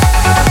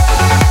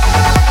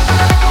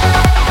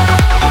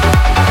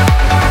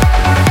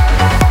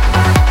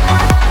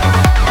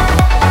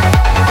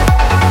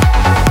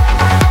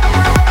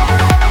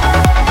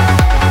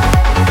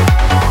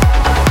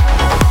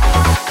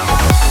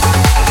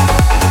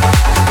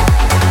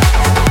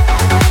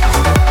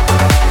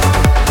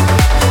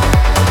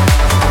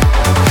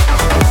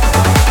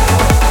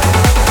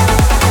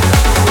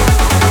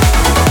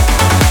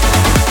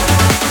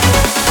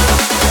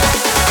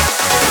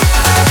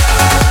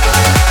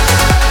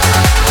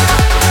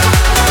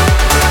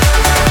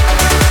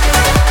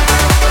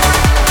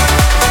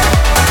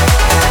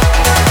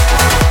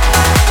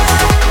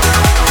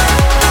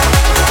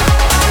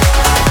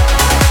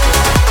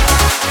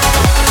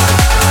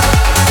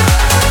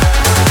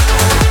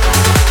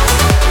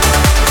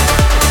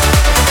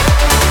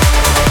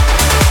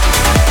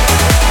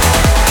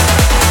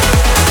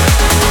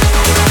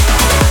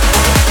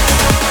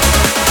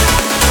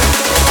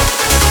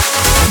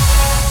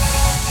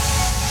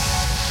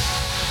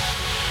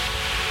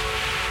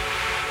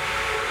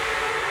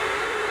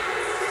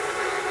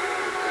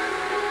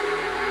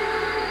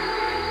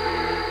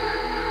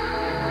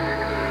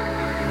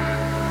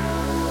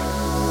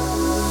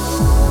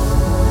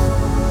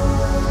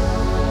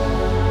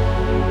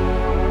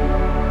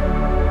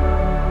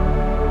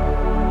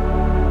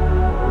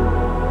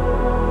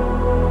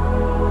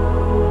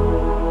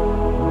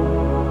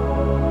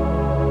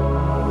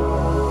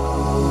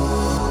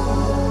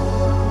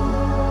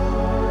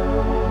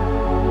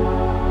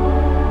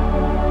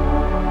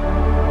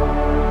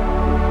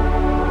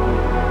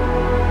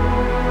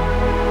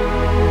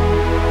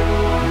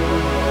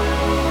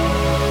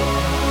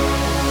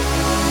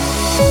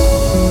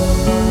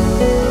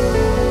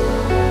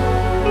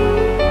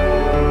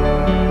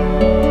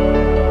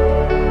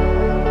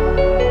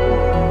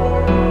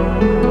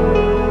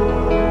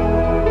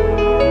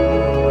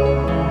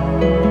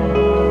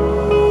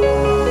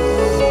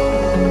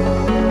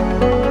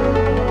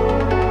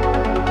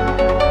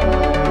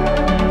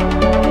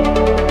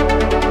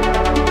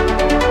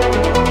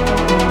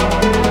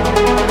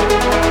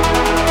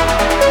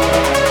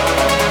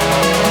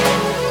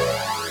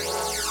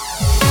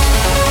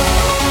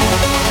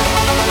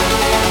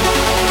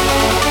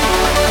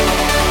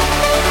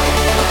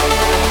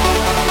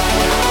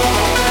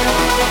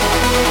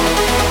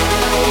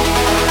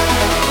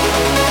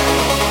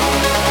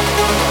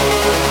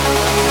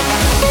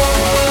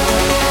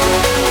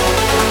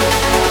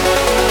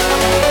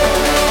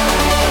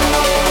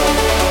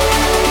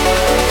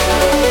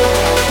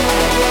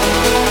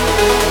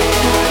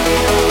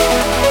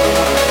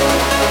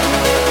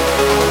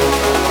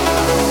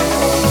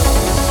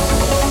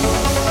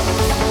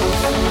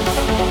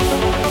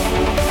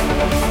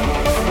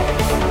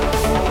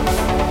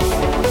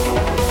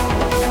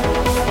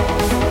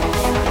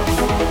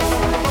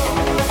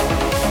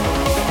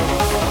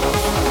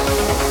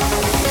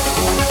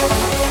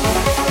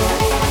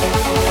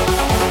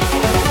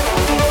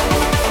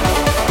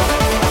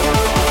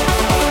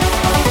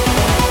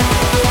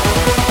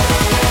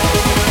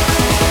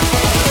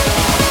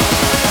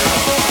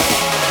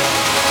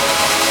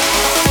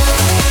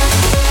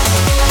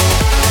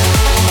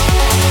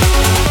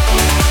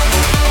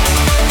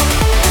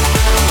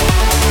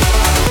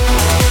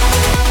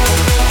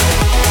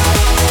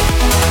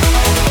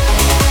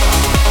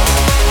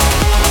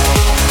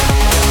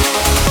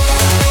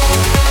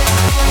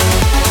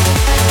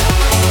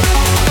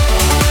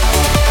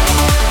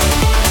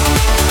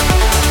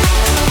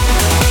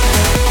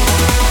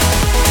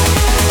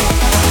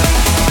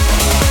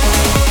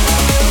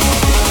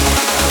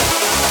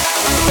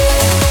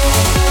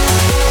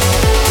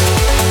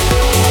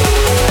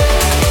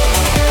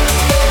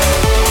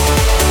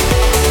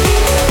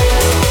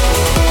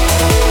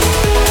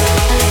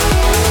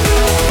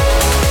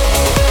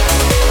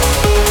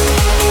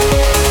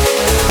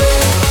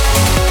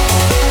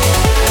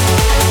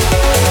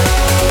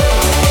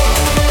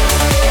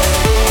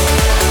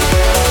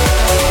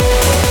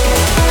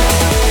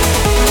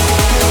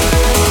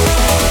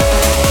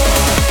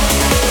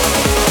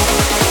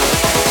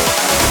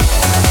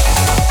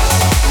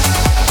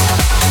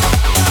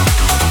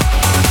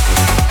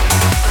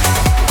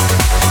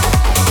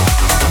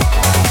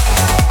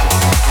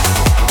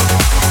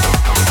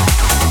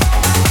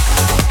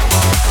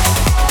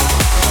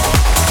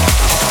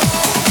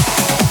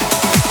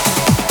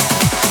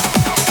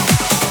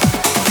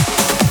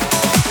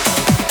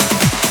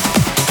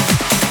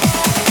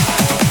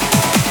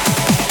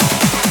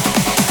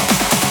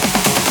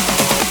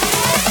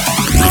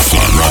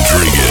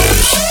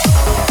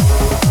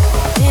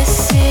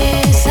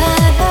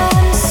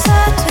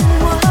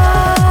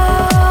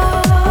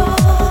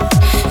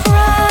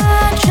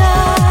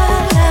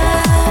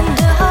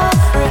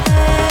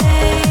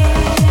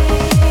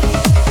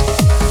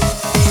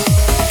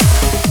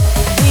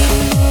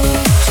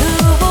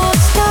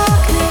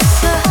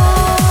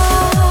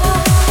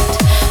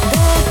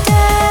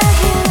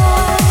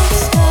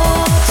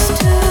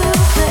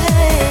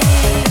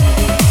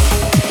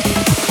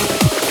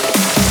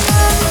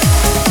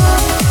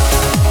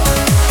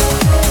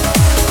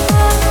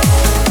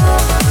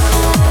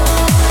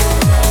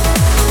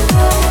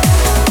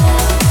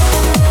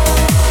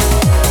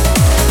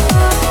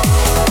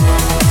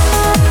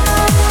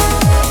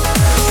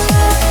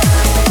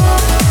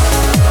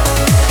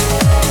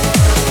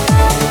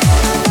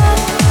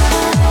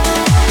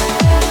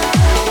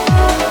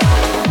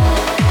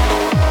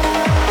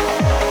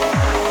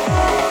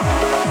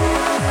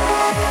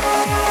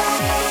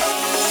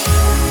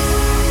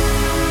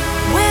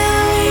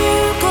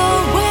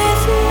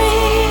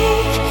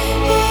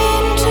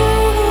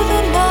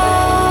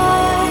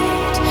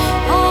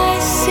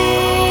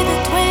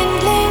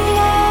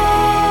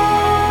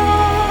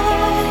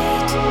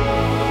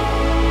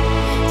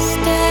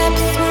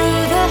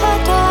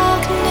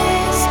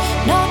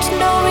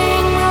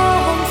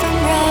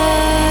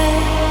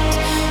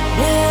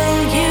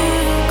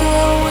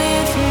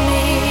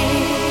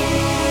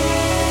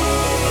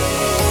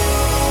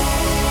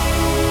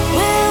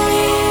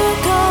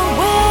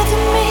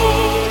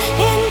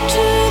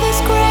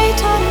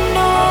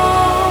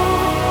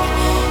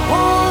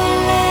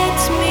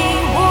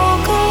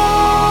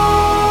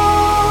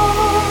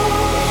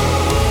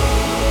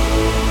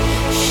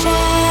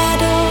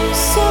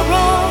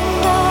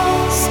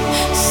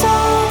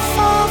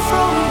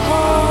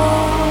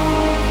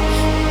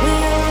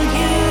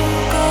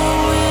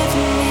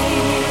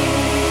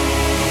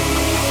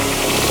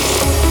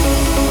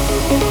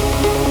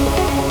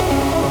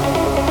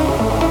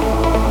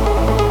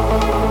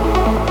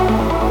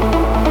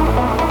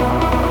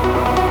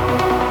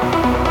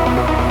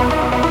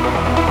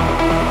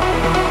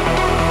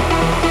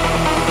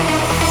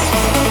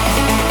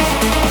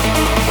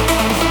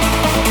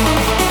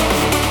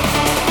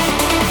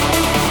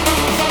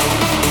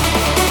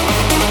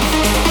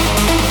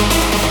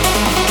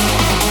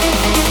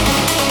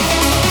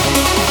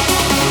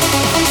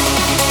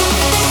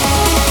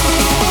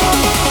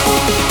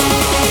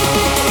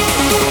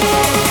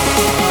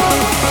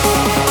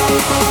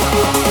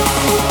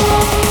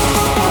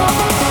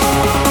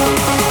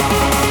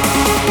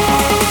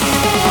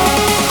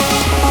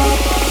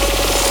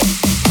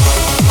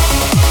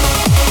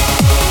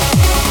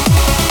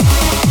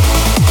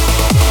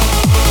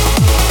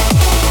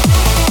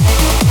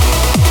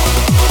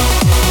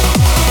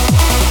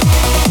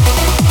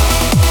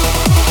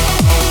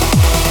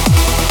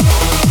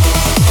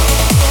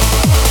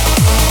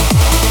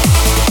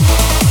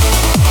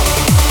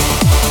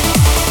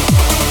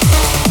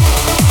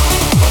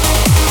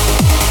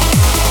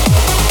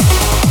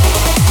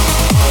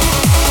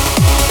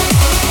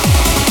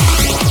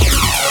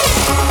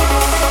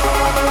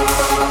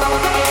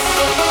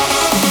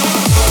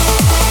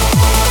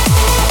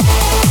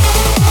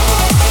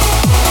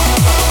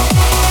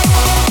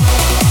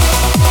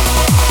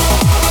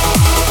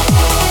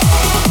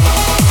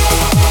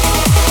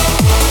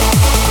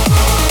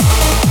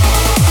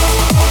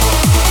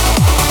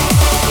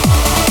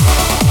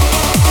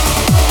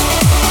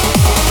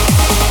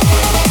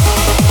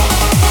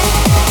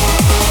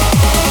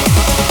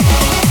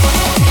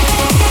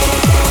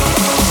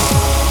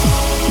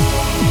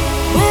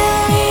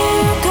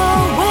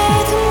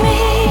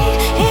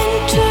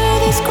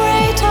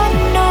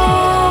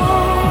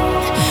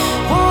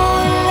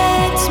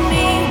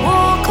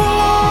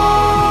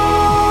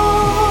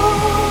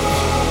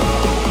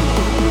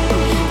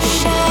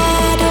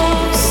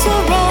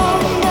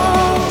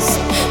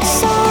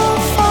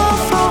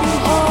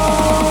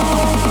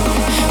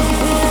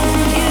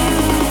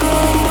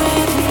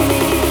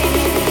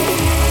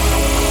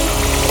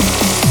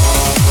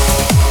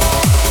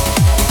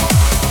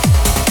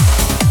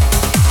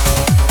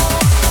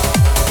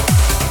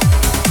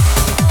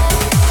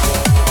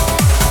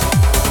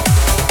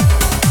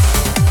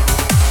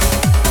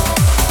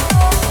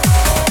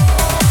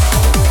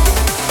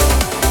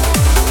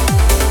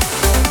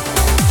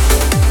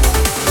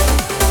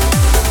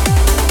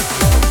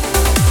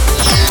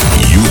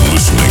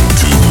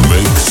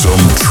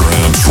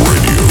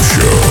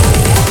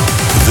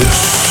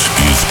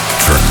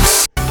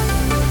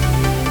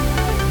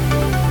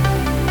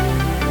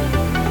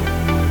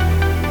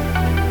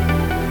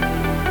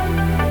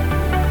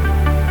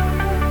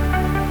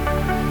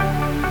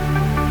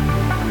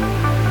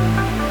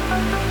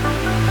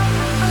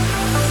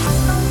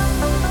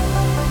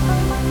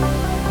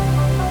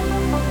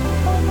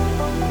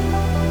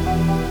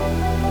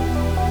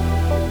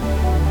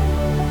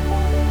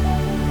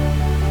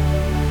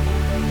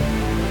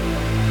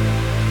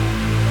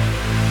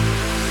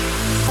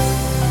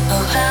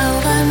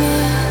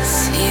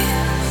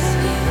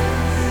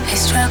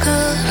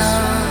 struggle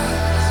on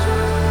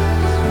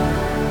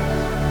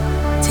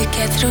to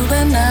get through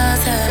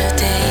another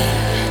day.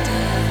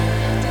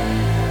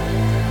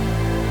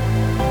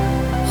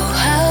 Oh,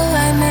 how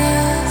I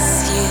miss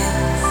you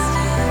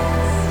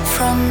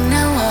from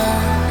now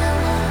on.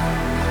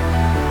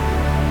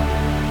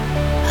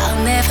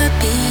 I'll never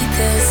be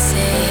the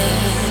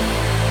same.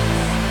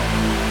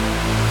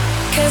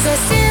 'Cause I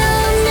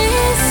still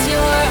miss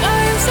your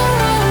arms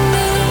around